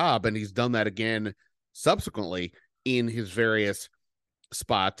job, and he's done that again subsequently in his various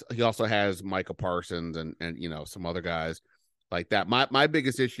spots. He also has Micah Parsons and some other guys like that. My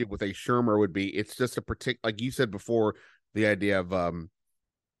biggest issue with a Shurmur would be, it's just a particular, like you said before, the idea of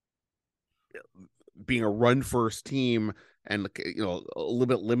being a run first team and a little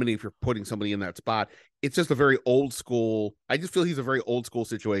bit limiting if you're putting somebody in that spot. It's just a very old school. I just feel he's a very old school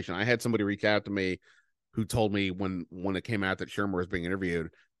situation. I had somebody reach out to me who told me when it came out that Shurmur was being interviewed,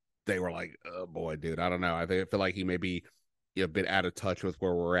 they were like, oh boy, dude, I don't know. I feel like he may be a bit out of touch with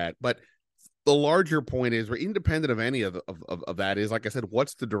where we're at. But the larger point is, we're independent of any of that, is, like I said,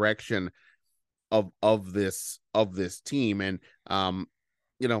 what's the direction of this team? And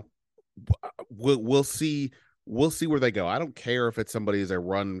we'll see where they go. I don't care if it's somebody who's a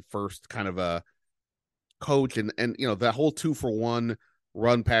run first kind of a coach, and that whole 2-for-1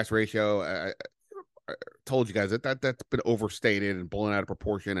 run pass ratio. I told you guys that's been overstated and blown out of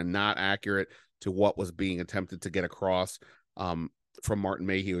proportion and not accurate to what was being attempted to get across from Martin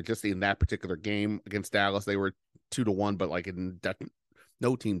Mayhew. Just in that particular game against Dallas, they were 2-1, but like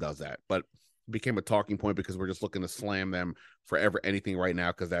no team does that. But it became a talking point because we're just looking to slam them for anything right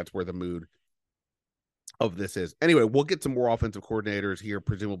now, because that's where the mood of this is. Anyway, we'll get some more offensive coordinators here,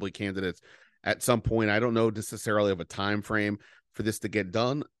 presumably candidates at some point. I don't know necessarily of a time frame for this to get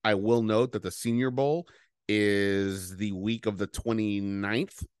done. I will note that the Senior Bowl is the week of the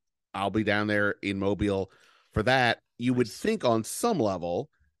 29th. I'll be down there in Mobile for that. You would think on some level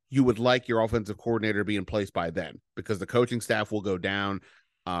you would like your offensive coordinator to be in place by then, because the coaching staff will go down.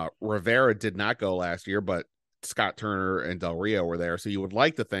 Rivera did not go last year, but Scott Turner and Del Rio were there. So you would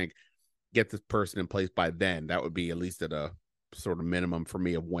like to think, get this person in place by then. That would be at least at a sort of minimum for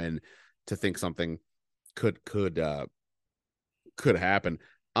me of when to think something could happen.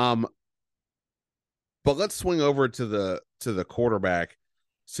 But let's swing over to the quarterback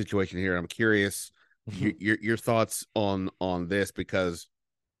situation here. I'm curious your thoughts on this, because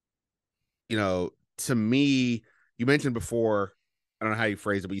to me, you mentioned before, I don't know how you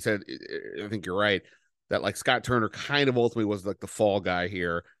phrased it, but you said, I think you're right, that like Scott Turner kind of ultimately was like the fall guy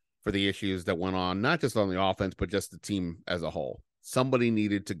here for the issues that went on, not just on the offense, but just the team as a whole. Somebody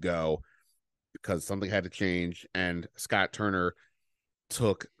needed to go because something had to change, and Scott Turner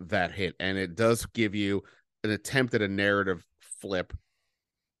took that hit. And it does give you an attempt at a narrative flip,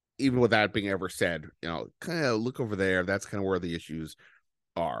 even without being ever said, kind of look over there. That's kind of where the issues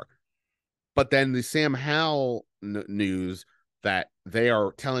are. But then the Sam Howell news that they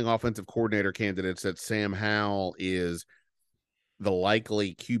are telling offensive coordinator candidates that Sam Howell is the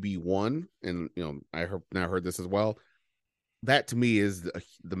likely QB1. And, I now heard this as well. That to me is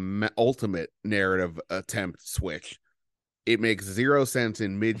the ultimate narrative attempt switch. It makes zero sense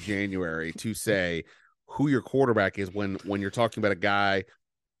in mid-January to say who your quarterback is when you're talking about a guy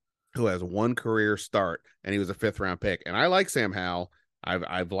who has one career start and he was a 5th-round pick. And I like Sam Howell.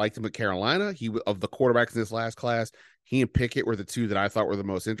 I've liked him at Carolina. He, of the quarterbacks in this last class, he and Pickett were the two that I thought were the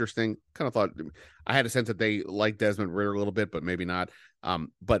most interesting. Kind of thought, I had a sense that they liked Desmond Ridder a little bit, but maybe not.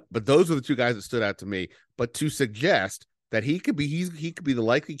 But those are the two guys that stood out to me. But to suggest that he could be the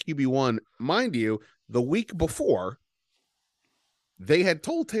likely QB1, mind you, the week before they had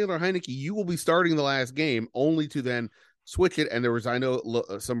told Taylor Heinicke, you will be starting the last game, only to then switch it. And there was, I know,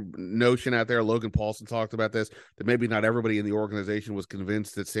 some notion out there, Logan Paulson talked about this, that maybe not everybody in the organization was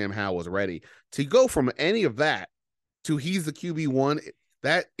convinced that Sam Howell was ready. To go from any of that to he's the QB1,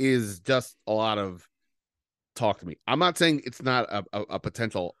 that is just a lot of talk to me. I'm not saying it's not a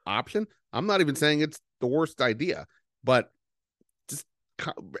potential option. I'm not even saying it's the worst idea, but just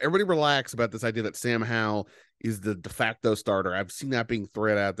everybody relax about this idea that Sam Howell is the de facto starter. I've seen that being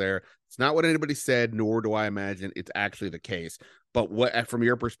thread out there. It's not what anybody said, nor do I imagine it's actually the case. But what, from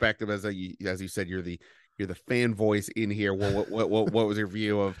your perspective, as you said, you're the fan voice in here. What was your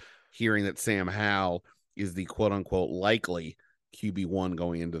view of hearing that Sam Howell is the quote unquote likely QB1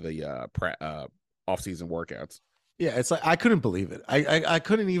 going into the offseason workouts? Yeah, it's like I couldn't believe it. I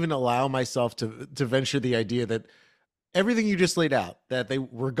couldn't even allow myself to venture the idea that everything you just laid out, that they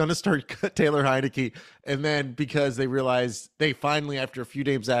were going to start Taylor Heinicke, and then because they realized, they finally, after a few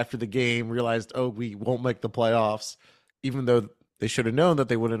games after the game, realized, oh, we won't make the playoffs, even though they should have known that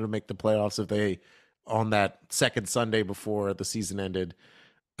they wouldn't have made the playoffs if they, on that second Sunday before the season ended.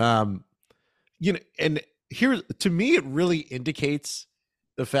 And here, to me, it really indicates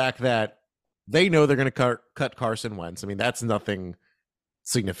the fact that they know they're going to cut Carson Wentz. I mean, that's nothing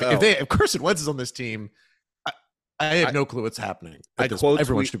significant. If Carson Wentz is on this team, I have no clue what's happening.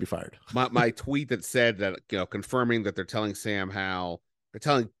 Everyone should be fired. My tweet that said that, confirming that they're telling Sam Howell, they're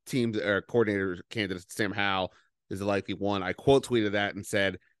telling teams or coordinator candidates Sam Howell is the likely one. I quote tweeted that and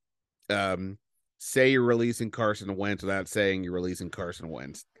said, say you're releasing Carson Wentz without saying you're releasing Carson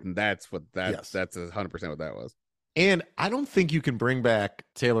Wentz. And that's 100% what that was. And I don't think you can bring back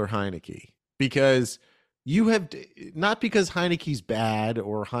Taylor Heinicke because you have, not because Heinicke's bad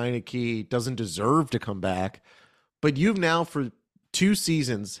or Heinicke doesn't deserve to come back, but you've now for 2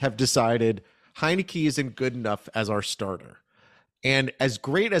 seasons have decided Heinicke isn't good enough as our starter. And as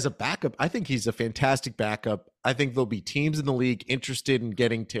great as a backup, I think he's a fantastic backup. I think there'll be teams in the league interested in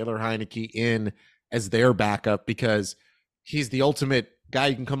getting Taylor Heinicke in as their backup because he's the ultimate guy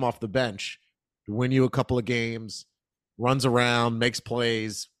you can come off the bench, win you a couple of games, runs around, makes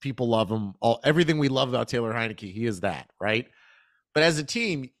plays. People love him. Everything we love about Taylor Heinicke, he is that, right? But as a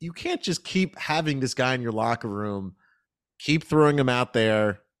team, you can't just keep having this guy in your locker room, keep throwing him out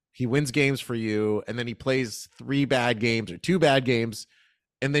there. He wins games for you, and then he plays 3 bad games or 2 bad games,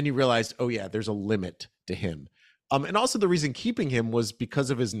 and then you realize, oh yeah, there's a limit to him. And also the reason keeping him was because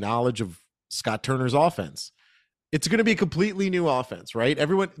of his knowledge of Scott Turner's offense. It's going to be a completely new offense, right?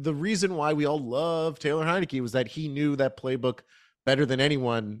 The reason why we all love Taylor Heinicke was that he knew that playbook better than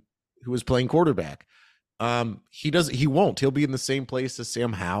anyone who was playing quarterback. He won't. He'll be in the same place as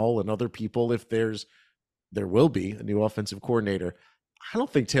Sam Howell and other people if there will be a new offensive coordinator. I don't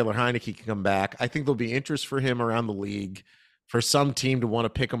think Taylor Heinicke can come back. I think there'll be interest for him around the league for some team to want to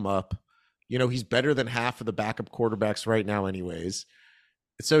pick him up. He's better than half of the backup quarterbacks right now anyways.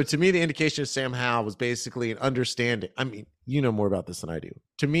 So to me, the indication of Sam Howell was basically an understanding. I mean, you know more about this than I do.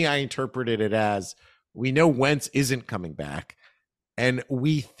 To me, I interpreted it as we know Wentz isn't coming back. And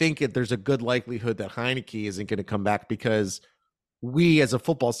we think there's a good likelihood that Heinicke isn't going to come back because we as a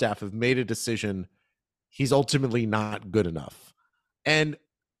football staff have made a decision he's ultimately not good enough. And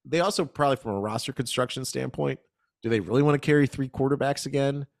they also probably from a roster construction standpoint, do they really want to carry 3 quarterbacks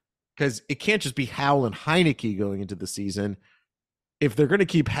again? Because it can't just be Howell and Heinicke going into the season. If they're going to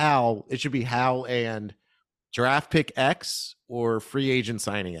keep Howell, it should be Howell and draft pick X or free agent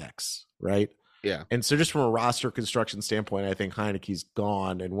signing X, right? Yeah. And so just from a roster construction standpoint, I think Heinicke's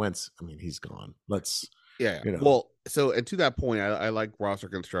gone and Wentz, he's gone. Well, so and to that point, I like roster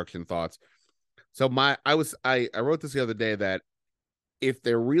construction thoughts. So I wrote this the other day that if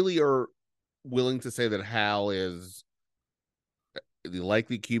they really are willing to say that Hal is the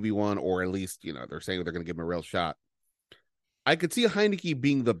likely QB1, or at least, they're saying they're going to give him a real shot, I could see Heinicke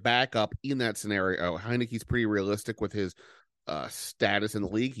being the backup in that scenario. Heinicke's pretty realistic with his status in the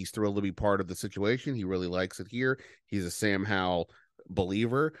league. He's thrilled to be part of the situation. He really likes it here. He's a Sam Howell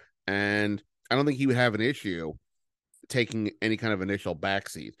believer, and I don't think he would have an issue taking any kind of initial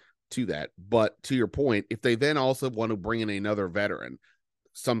backseat to that. But to your point, if they then also want to bring in another veteran,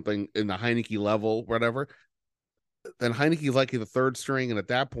 something in the Heinicke level, whatever, then Heinicke's likely the 3rd string, and at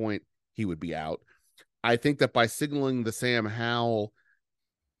that point, he would be out. I think that by signaling the Sam Howell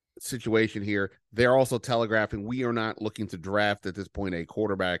situation here, they're also telegraphing we are not looking to draft at this point a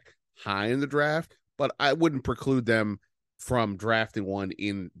quarterback high in the draft, but I wouldn't preclude them from drafting one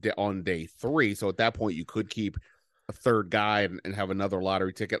on day 3. So at that point, you could keep a 3rd guy and have another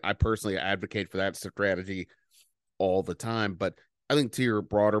lottery ticket. I personally advocate for that strategy all the time. But I think to your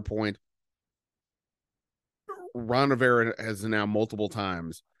broader point, Ron Rivera has now multiple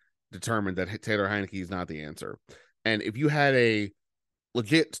times determined that Taylor Heinicke is not the answer. And if you had a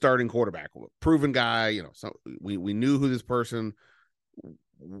legit starting quarterback, proven guy, so we knew who this person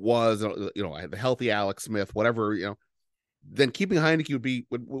was, the healthy Alex Smith, whatever, then keeping Heinicke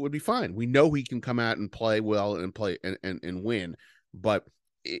would be fine. We know he can come out and play well and play and win. But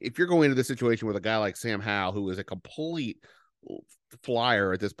if you're going into this situation with a guy like Sam Howell, who is a complete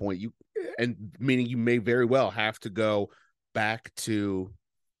flyer at this point. Meaning you may very well have to go back to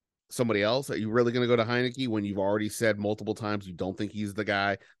somebody else. Are you really going to go to Heinicke when you've already said multiple times you don't think he's the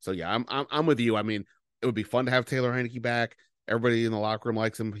guy? So yeah, I'm with you. I mean, it would be fun to have Taylor Heinicke back. Everybody in the locker room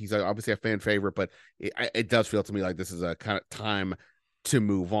likes him. He's obviously a fan favorite, but it does feel to me like this is a kind of time to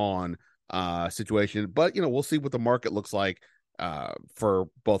move on situation. But we'll see what the market looks like for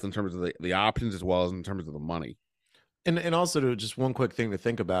both in terms of the options as well as in terms of the money. And also just one quick thing to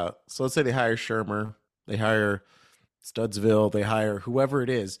think about. So let's say they hire Shermer, they hire Studsville, they hire whoever it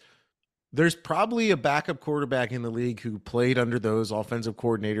is. There's probably a backup quarterback in the league who played under those offensive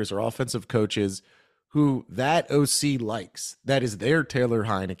coordinators or offensive coaches who that OC likes. That is their Taylor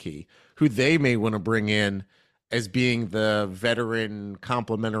Heinicke, who they may want to bring in as being the veteran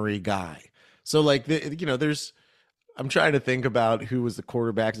complimentary guy. So like, I'm trying to think about who was the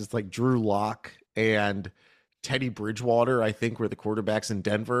quarterbacks. It's like Drew Lock and Teddy Bridgewater, I think, were the quarterbacks in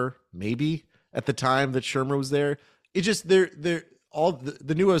Denver, maybe at the time that Shermer was there. It just, they're all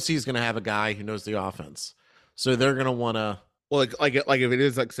the new OC is going to have a guy who knows the offense. So they're going to want to, well, like if it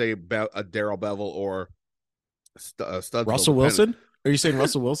is like say about a Darrell Bevel or Studsville, Russell Wilson. Are you saying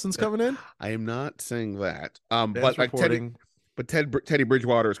Russell Wilson's coming in? I am not saying that. But like Teddy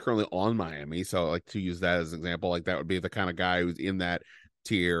Bridgewater is currently on Miami, so like to use that as an example, like that would be the kind of guy who's in that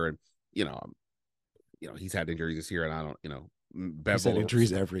tier, and he's had injuries this year, and I don't, Bevel, he's had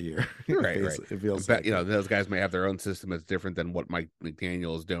injuries every year. Right. It feels like those guys may have their own system that's different than what Mike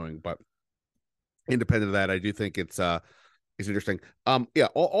McDaniel is doing, but independent of that, I do think it's interesting.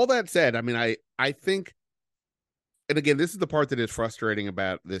 All that said, I mean, I think, and again, this is the part that is frustrating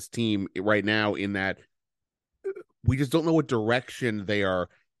about this team right now, in that we just don't know what direction they are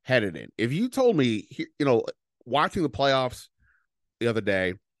headed in. If you told me, watching the playoffs the other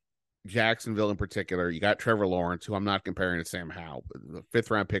day, Jacksonville in particular, you got Trevor Lawrence, who I'm not comparing to Sam Howell, the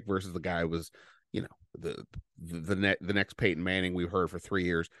 5th round pick versus the guy who was, the next Peyton Manning we've heard for 3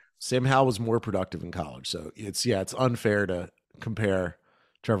 years. Sam Howell was more productive in college, so it's unfair to compare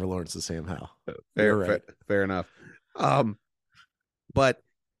Trevor Lawrence to Sam Howell. Fair enough. But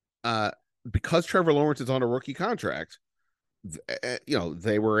because Trevor Lawrence is on a rookie contract,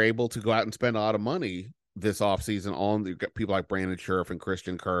 they were able to go out and spend a lot of money this offseason on people like Brandon Scherff and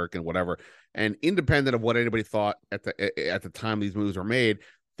Christian Kirk and whatever. And independent of what anybody thought at the time these moves were made,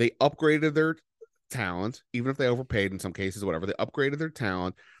 they upgraded their talent, even if they overpaid in some cases, whatever. They upgraded their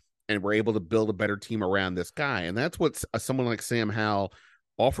talent and were able to build a better team around this guy. And that's what someone like Sam Howell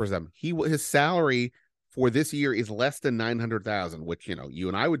offers them. His salary for this year is less than $900,000, which, you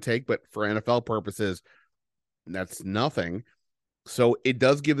and I would take, but for NFL purposes, that's nothing. So it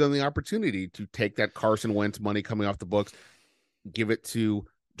does give them the opportunity to take that Carson Wentz money coming off the books, give it to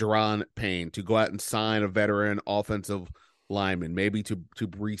Daron Payne, to go out and sign a veteran offensive lineman, maybe to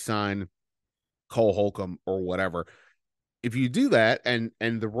re-sign Cole Holcomb or whatever. If you do that, and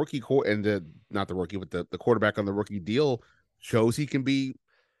the rookie not the rookie, but the quarterback on the rookie deal shows he can be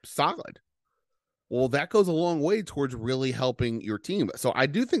solid, well, that goes a long way towards really helping your team. So I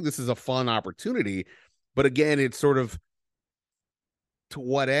do think this is a fun opportunity, but again, it's sort of to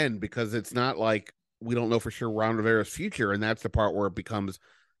what end, because it's not like we don't know for sure Ron Rivera's future, and that's the part where it becomes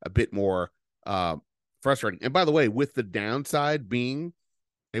a bit more frustrating. And by the way, with the downside being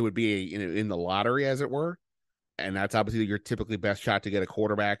they would be in the lottery, as it were, and that's obviously your typically best shot to get a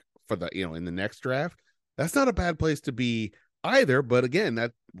quarterback for the in the next draft. That's not a bad place to be either. But again,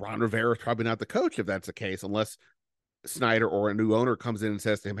 that Ron Rivera is probably not the coach if that's the case, unless Snyder or a new owner comes in and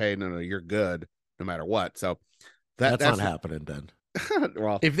says to him, "Hey, no, you're good no matter what." So that's not happening then.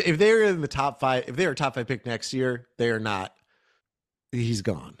 Well, if they're in the top 5, if they're a top 5 pick next year, they are not. He's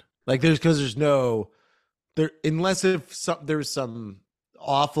gone. Like there's no there unless there's some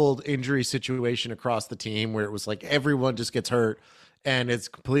awful injury situation across the team where it was like everyone just gets hurt, and it's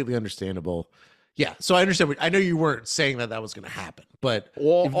completely understandable. Yeah, so I understand. I know you weren't saying that was going to happen, but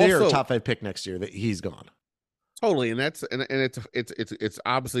if they're a top 5 pick next year, that he's gone. Totally, and that's and it's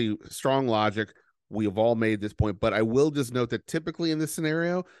obviously strong logic. We have all made this point, but I will just note that typically in this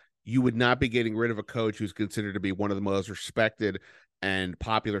scenario, you would not be getting rid of a coach who's considered to be one of the most respected and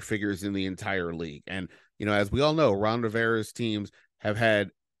popular figures in the entire league. And, as we all know, Ron Rivera's teams have had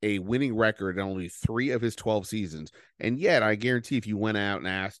a winning record in only 3 of his 12 seasons. And yet, I guarantee if you went out and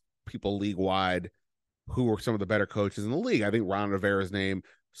asked people league-wide who are some of the better coaches in the league, I think Ron Rivera's name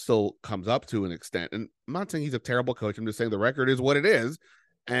still comes up to an extent. And I'm not saying he's a terrible coach. I'm just saying the record is what it is.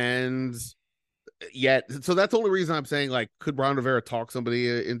 And yet, so that's the only reason I'm saying, like, could Ron Rivera talk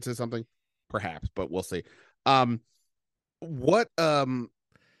somebody into something? Perhaps, but we'll see. What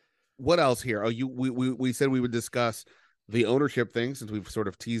else here? We said we would discuss the ownership thing, since we've sort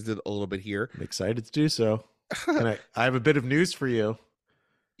of teased it a little bit here. I'm excited to do so. I have a bit of news for you.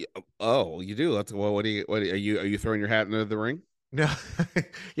 Oh, you do? What are you throwing your hat into the ring? No,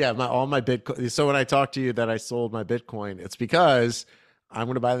 yeah, all my Bitcoin. So when I talked to you that I sold my Bitcoin, it's because I'm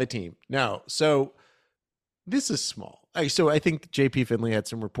going to buy the team. No, so this is small. So I think JP Finley had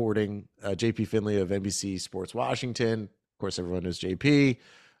some reporting. JP Finley of NBC Sports Washington, of course, everyone knows JP.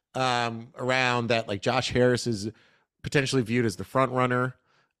 Around that, like Josh Harris is potentially viewed as the front runner.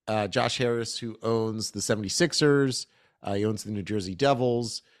 Josh Harris, who owns the 76ers, he owns the New Jersey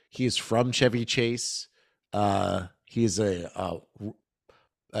Devils. He is from Chevy Chase. He is a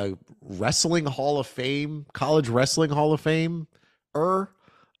wrestling Hall of Fame, college wrestling Hall of Fame.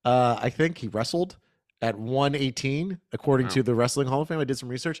 I think he wrestled at 118, according to the Wrestling Hall of Fame. I did some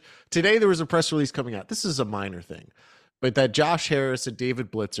research. Today, there was a press release coming out. This is a minor thing, but that Josh Harris and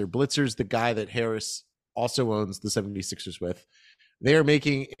David Blitzer's the guy that Harris also owns the 76ers with. They are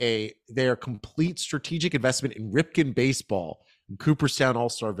making their complete strategic investment in Ripken Baseball in Cooperstown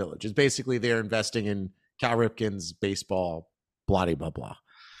All-Star Village. It's basically they're investing in Cal Ripken's baseball, blah, blah, blah.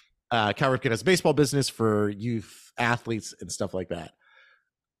 Cal Ripken has a baseball business for youth athletes and stuff like that.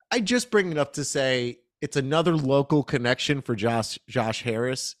 I just bring it up to say it's another local connection for Josh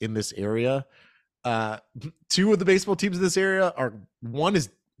Harris in this area. Two of the baseball teams in this area one is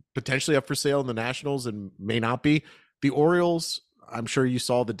potentially up for sale in the Nationals and may not be. The Orioles, I'm sure you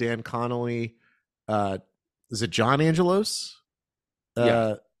saw the Dan Connolly. Is it John Angelos?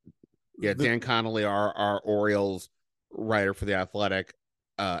 Yeah, Dan Connolly, our Orioles writer for The Athletic.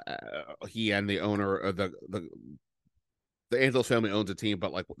 He and the owner of the Angelos family owns a team,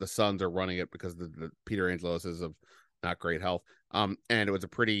 but like the Sons are running it because the Peter Angelos is of not great health. And it was a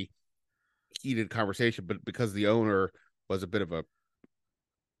pretty heated conversation, but because the owner was a bit of a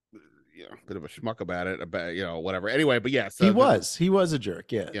schmuck about it, whatever. Anyway, but yes, he was a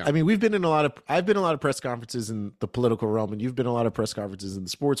jerk. Yeah. I mean, I've been in a lot of press conferences in the political realm, and you've been in a lot of press conferences in the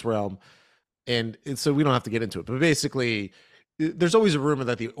sports realm, and so we don't have to get into it. But basically, there's always a rumor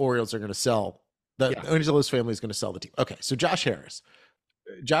that the Orioles are going to sell. The Angelos family is going to sell the team. Okay, so Josh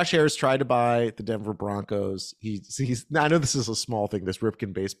Harris tried to buy the Denver Broncos. I know this is a small thing, this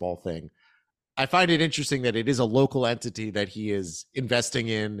Ripken baseball thing. I find it interesting that it is a local entity that he is investing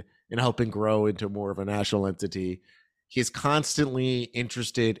in and helping grow into more of a national entity. He's constantly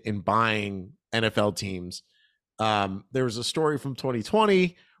interested in buying NFL teams. There was a story from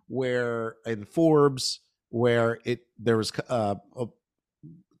 2020 where in Forbes where there was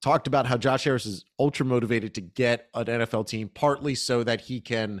talked about how Josh Harris is ultra motivated to get an NFL team, partly so that he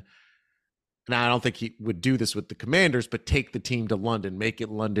can, and I don't think he would do this with the Commanders, but take the team to London, make it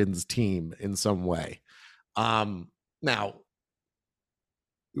London's team in some way. Now,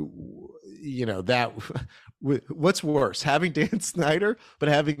 that what's worse, having Dan Snyder but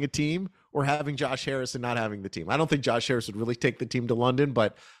having a team, or having Josh Harris and not having the team? I don't think Josh Harris would really take the team to London,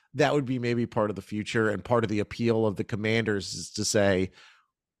 but that would be maybe part of the future, and part of the appeal of the Commanders is to say,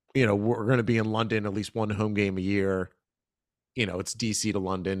 we're going to be in London at least one home game a year. It's DC to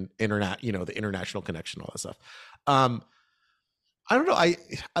London, the international connection, all that stuff. I don't know.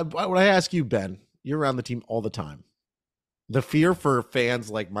 When I ask you, Ben, you're around the team all the time. The fear for fans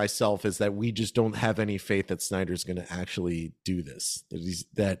like myself is that we just don't have any faith that Snyder's going to actually do this.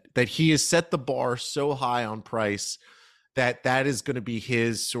 That he has set the bar so high on price that is going to be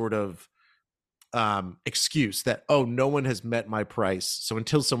his sort of excuse that, no one has met my price, so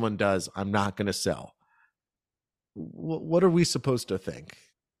until someone does, I'm not going to sell. What are we supposed to think?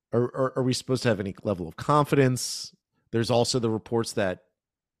 Are we supposed to have any level of confidence? There's also the reports that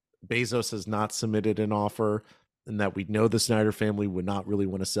Bezos has not submitted an offer, and that we know the Snyder family would not really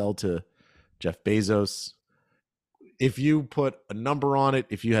want to sell to Jeff Bezos. If you put a number on it,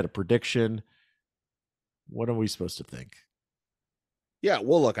 if you had a prediction, what are we supposed to think? Yeah,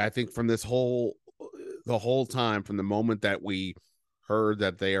 well, look, I think from the whole time, from the moment that we heard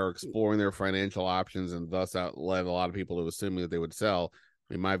that they are exploring their financial options, and thus led a lot of people to assuming that they would sell.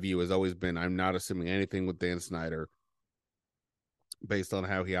 I mean, my view has always been, I'm not assuming anything with Dan Snyder based on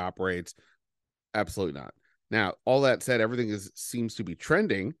how he operates. Absolutely not. Now, all that said, everything seems to be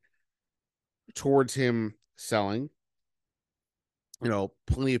trending towards him selling.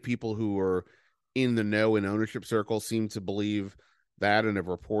 Plenty of people who are in the know in ownership circles seem to believe that and have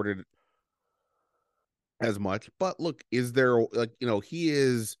reported as much. But look, is there he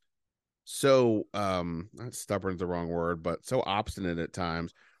is so not stubborn is the wrong word, but so obstinate at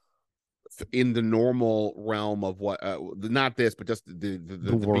times in the normal realm of what not this, but just the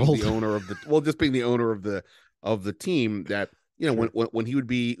world, the owner of just being the owner of the team, that when he would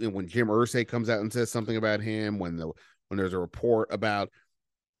be, when Jim Irsay comes out and says something about him, when when there's a report about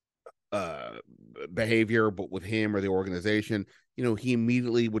behavior, but with him or the organization, he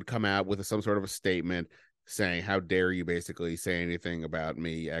immediately would come out with some sort of a statement saying, "How dare you?" basically say anything about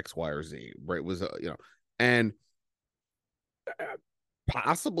me, X, Y, or Z. Right? It was and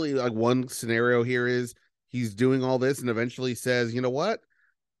possibly like one scenario here is he's doing all this and eventually says, "You know what?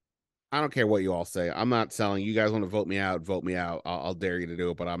 I don't care what you all say. I'm not selling. You guys want to vote me out? Vote me out. I'll dare you to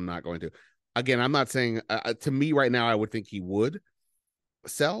do it, but I'm not going to." Again, I'm not saying to me right now, I would think he would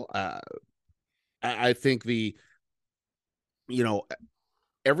sell. I think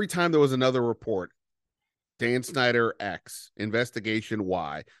every time there was another report, Dan Snyder X, investigation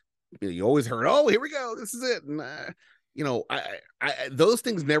Y, you always heard, "Oh, here we go. This is it." And, those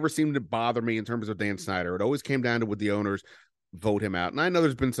things never seemed to bother me in terms of Dan Snyder. It always came down to would the owners vote him out. And I know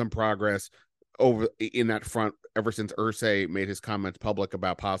there's been some progress over in that front ever since Irsay made his comments public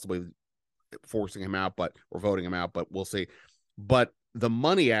about possibly forcing him out, or voting him out, but we'll see. But the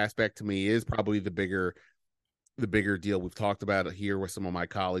money aspect to me is probably the bigger deal. We've talked about it here with some of my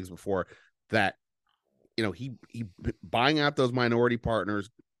colleagues before that, he buying out those minority partners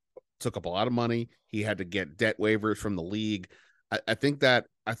took up a lot of money. He had to get debt waivers from the league. I think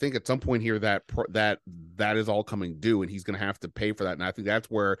at some point here that is all coming due, and he's going to have to pay for that. And I think that's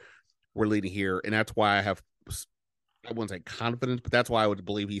where we're leading here, and that's why I wouldn't say confidence, but that's why I would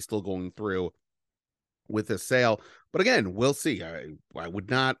believe he's still going through with this sale. But again, we'll see. I would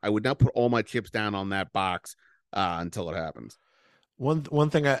not put all my chips down on that box until it happens. One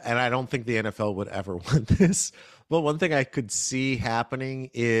thing, and I don't think the NFL would ever want this, but one thing I could see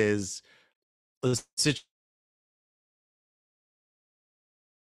happening is a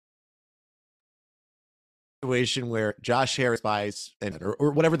situation where Josh Harris buys,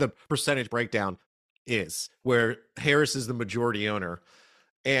 or whatever the percentage breakdown is, where Harris is the majority owner.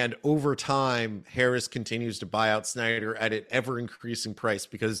 And over time, Harris continues to buy out Snyder at an ever increasing price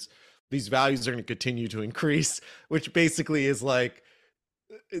because these values are going to continue to increase, which basically is like,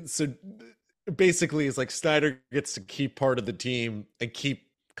 Snyder gets to keep part of the team and keep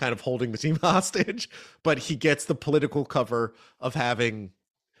kind of holding the team hostage, but he gets the political cover of having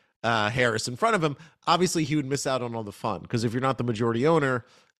Harris in front of him. Obviously, he would miss out on all the fun because if you're not the majority owner,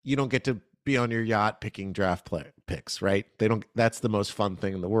 you don't get to be on your yacht picking draft picks, right? That's the most fun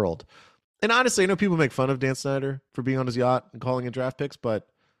thing in the world. And honestly, I know people make fun of Dan Snyder for being on his yacht and calling in draft picks, but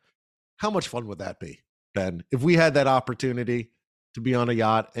how much fun would that be, Ben? If we had that opportunity to be on a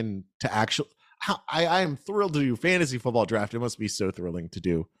yacht and to actually, I am thrilled to do fantasy football draft. It must be so thrilling to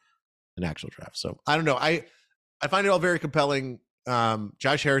do an actual draft. So I don't know. I find it all very compelling.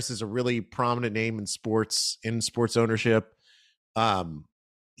 Josh Harris is a really prominent name in sports ownership.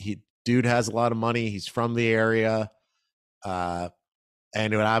 Dude has a lot of money. He's from the area. And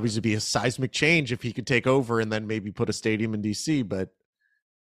it would obviously be a seismic change if he could take over and then maybe put a stadium in DC. But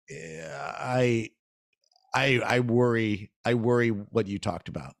I worry what you talked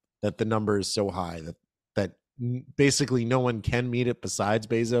about, that the number is so high that basically no one can meet it besides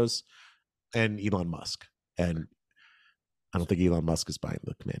Bezos and Elon Musk. And I don't think Elon Musk is buying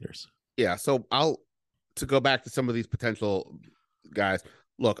the Commanders. Yeah. So to go back to some of these potential guys,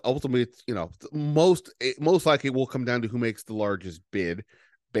 look, ultimately, most likely will come down to who makes the largest bid,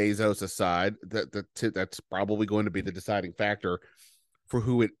 Bezos aside. That's probably going to be the deciding factor for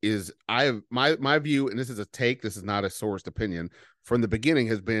who it is. My view, and this is a take, this is not a sourced opinion, from the beginning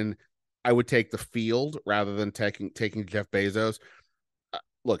has been I would take the field rather than taking Jeff Bezos.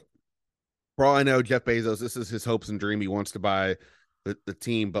 Look, for all I know, Jeff Bezos, this is his hopes and dream. He wants to buy the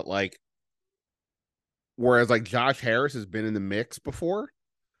team, but whereas Josh Harris has been in the mix before,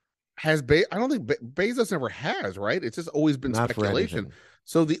 I don't think Bezos never has, right? It's just always been not speculation.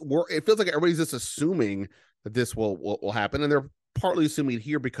 So it feels like everybody's just assuming that this will happen, and they're partly assuming it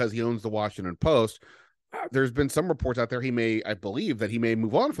here because he owns the Washington Post. There's been some reports out there I believe that he may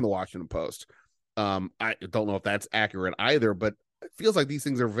move on from the Washington Post. I don't know if that's accurate either, but it feels like these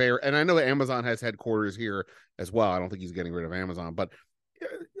things are very, and I know that Amazon has headquarters here as well. I don't think he's getting rid of Amazon, but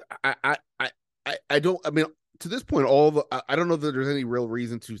I don't, I mean, to this point, I don't know that there's any real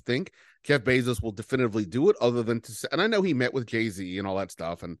reason to think Jeff Bezos will definitively do it other than to say, and I know he met with Jay-Z and all that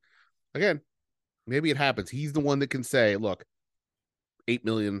stuff. And again, maybe it happens. He's the one that can say, look, 8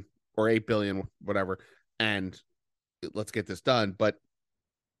 million or 8 billion, whatever, and let's get this done. But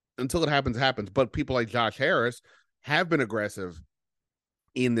until it happens, it happens. But people like Josh Harris have been aggressive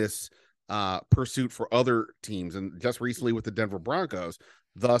in this pursuit for other teams, and just recently with the Denver Broncos.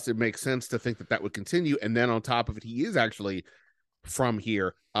 Thus, it makes sense to think that would continue. And then on top of it, he is actually from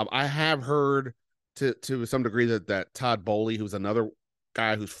here. I have heard to some degree that Todd Bowley, who's another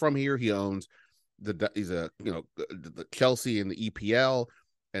guy who's from here, he owns the Chelsea and the EPL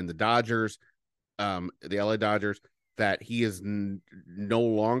and the Dodgers, the LA Dodgers, that he is no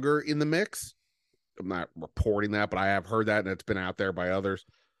longer in the mix. I'm not reporting that, but I have heard that, and it's been out there by others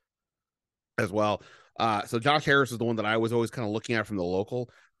as well. So Josh Harris is the one that I was always kind of looking at from the local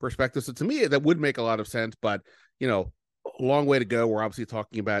perspective. So to me, that would make a lot of sense, but a long way to go. We're obviously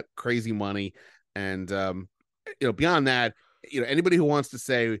talking about crazy money, and beyond that, anybody who wants to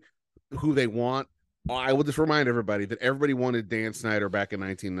say who they want, I will just remind everybody that everybody wanted Dan Snyder back in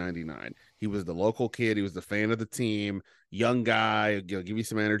 1999. He was the local kid. He was the fan of the team, young guy, give you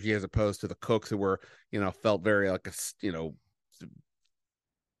some energy, as opposed to the Cooks who were, felt very like a,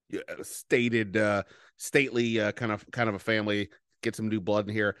 stately kind of a family. Get some new blood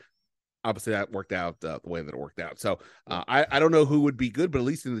in here. Obviously, that worked out the way that it worked out. So I don't know who would be good, but at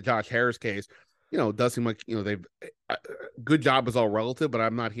least in the Josh Harris case, it does seem like they've good job is all relative, but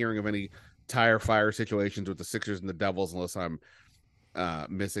I'm not hearing of any tire fire situations with the Sixers and the Devils unless I'm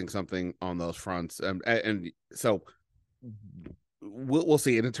missing something on those fronts. And so we'll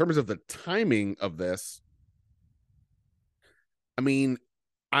see. And in terms of the timing of this, I mean,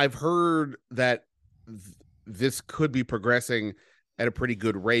 I've heard that this could be progressing at a pretty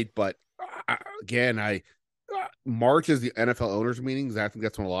good rate, but again, March is the NFL owners meetings. I think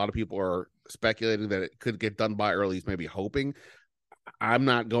that's when a lot of people are speculating that it could get done by, or at least maybe hoping. I'm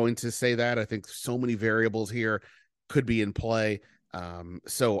not going to say that. I think so many variables here could be in play.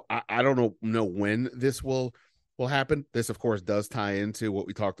 So I don't know when this will happen. This, of course, does tie into what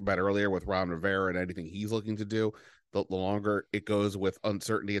we talked about earlier with Ron Rivera and anything he's looking to do. The longer it goes with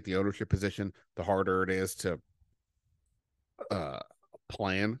uncertainty at the ownership position, the harder it is to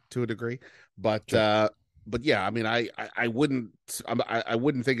plan to a degree. But yeah, I mean, I wouldn't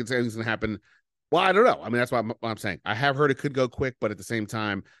think it's anything's going to happen. Well, I don't know. I mean, that's what I'm saying. I have heard it could go quick, but at the same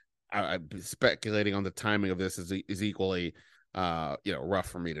time, I'm speculating on the timing of this is equally, rough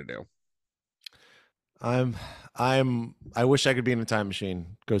for me to do. I wish I could be in a time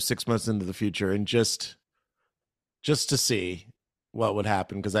machine, go 6 months into the future, and just to see what would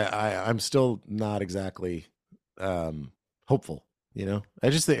happen, because I'm still not exactly hopeful. I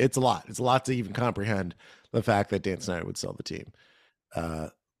just think it's a lot. It's a lot to even comprehend the fact that Dan Snyder would sell the team.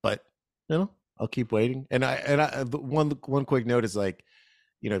 But I'll keep waiting. And one quick note is, like,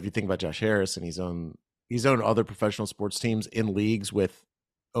 if you think about Josh Harris, and he's owned other professional sports teams in leagues with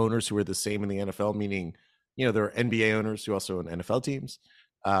owners who are the same in the NFL, meaning, there are NBA owners who also own NFL teams.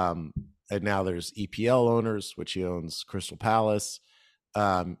 And now there's EPL owners, which he owns Crystal Palace,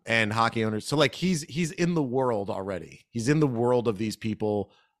 and hockey owners. So, like, he's in the world already. He's in the world of these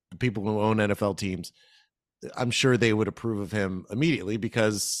people, the people who own NFL teams. I'm sure they would approve of him immediately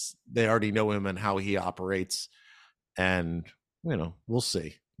because they already know him and how he operates. And, we'll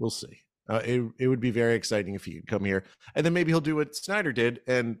see. It would be very exciting if he could come here. And then maybe he'll do what Snyder did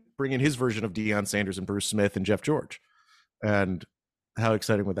and bring in his version of Deion Sanders and Bruce Smith and Jeff George. And how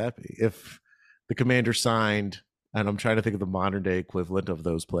exciting would that be if the Commander signed, and I'm trying to think of the modern day equivalent of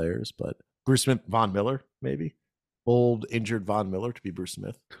those players, but Bruce Smith, Von Miller, maybe old injured Von Miller to be Bruce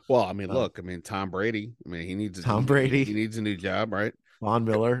Smith. Well, I mean, look, Tom Brady. I mean, he needs a new job, right? Von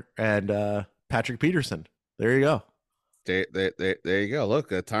Miller and Patrick Peterson. There you go. There you go.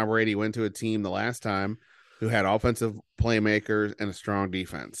 Look, Tom Brady went to a team the last time who had offensive playmakers and a strong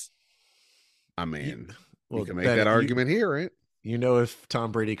defense. I mean, you can make that argument here, right? If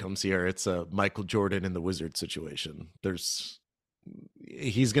Tom Brady comes here, it's a Michael Jordan in the Wizard situation.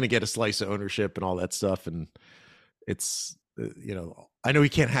 He's going to get a slice of ownership and all that stuff. And it's, I know he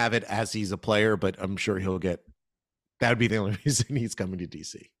can't have it as he's a player, but I'm sure that would be the only reason he's coming to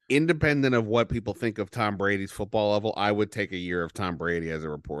DC. Independent of what people think of Tom Brady's football level, I would take a year of Tom Brady as a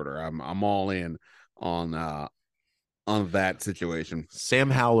reporter. I'm all in on that situation.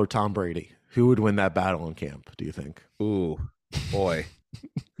 Sam Howell or Tom Brady? Who would win that battle in camp, do you think? Ooh, boy.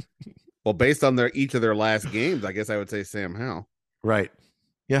 Well, based on each of their last games, I guess I would say Sam Howell. Right.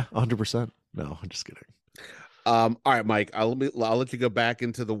 Yeah, 100%. No, I'm just kidding. All right, Mike, I'll let you go back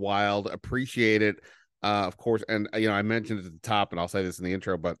into the wild. Appreciate it. Of course. And, I mentioned it at the top, and I'll say this in the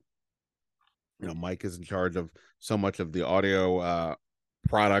intro, but, Mike is in charge of so much of the audio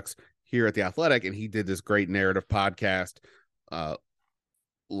products here at The Athletic, and he did this great narrative podcast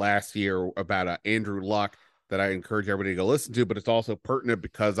last year about Andrew Luck that I encourage everybody to go listen to, but it's also pertinent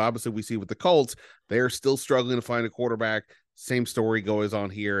because obviously we see with the Colts, they're still struggling to find a quarterback. Same story goes on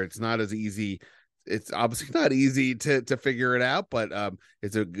here. It's not as easy. It's obviously not easy to figure it out, but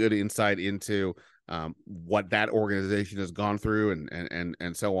it's a good insight into what that organization has gone through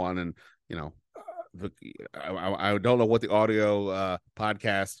and so on. And, I don't know what the audio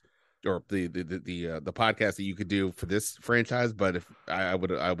podcast or the podcast that you could do for this franchise, but if I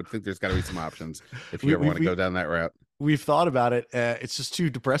would think there's got to be some options if you ever want to go down that route. We've thought about it. It's just too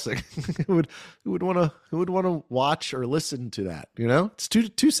depressing. Who would want to watch or listen to that? You know, it's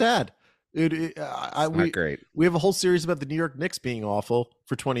too sad. Not great. We have a whole series about the New York Knicks being awful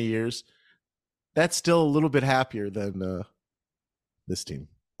for 20 years. That's still a little bit happier than this team.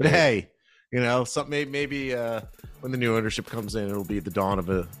 But hey, you know, maybe when the new ownership comes in, it'll be the dawn of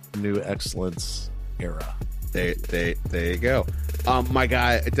a new excellence era. There you go. My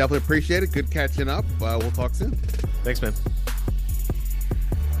guy, I definitely appreciate it. Good catching up. We'll talk soon. Thanks, man.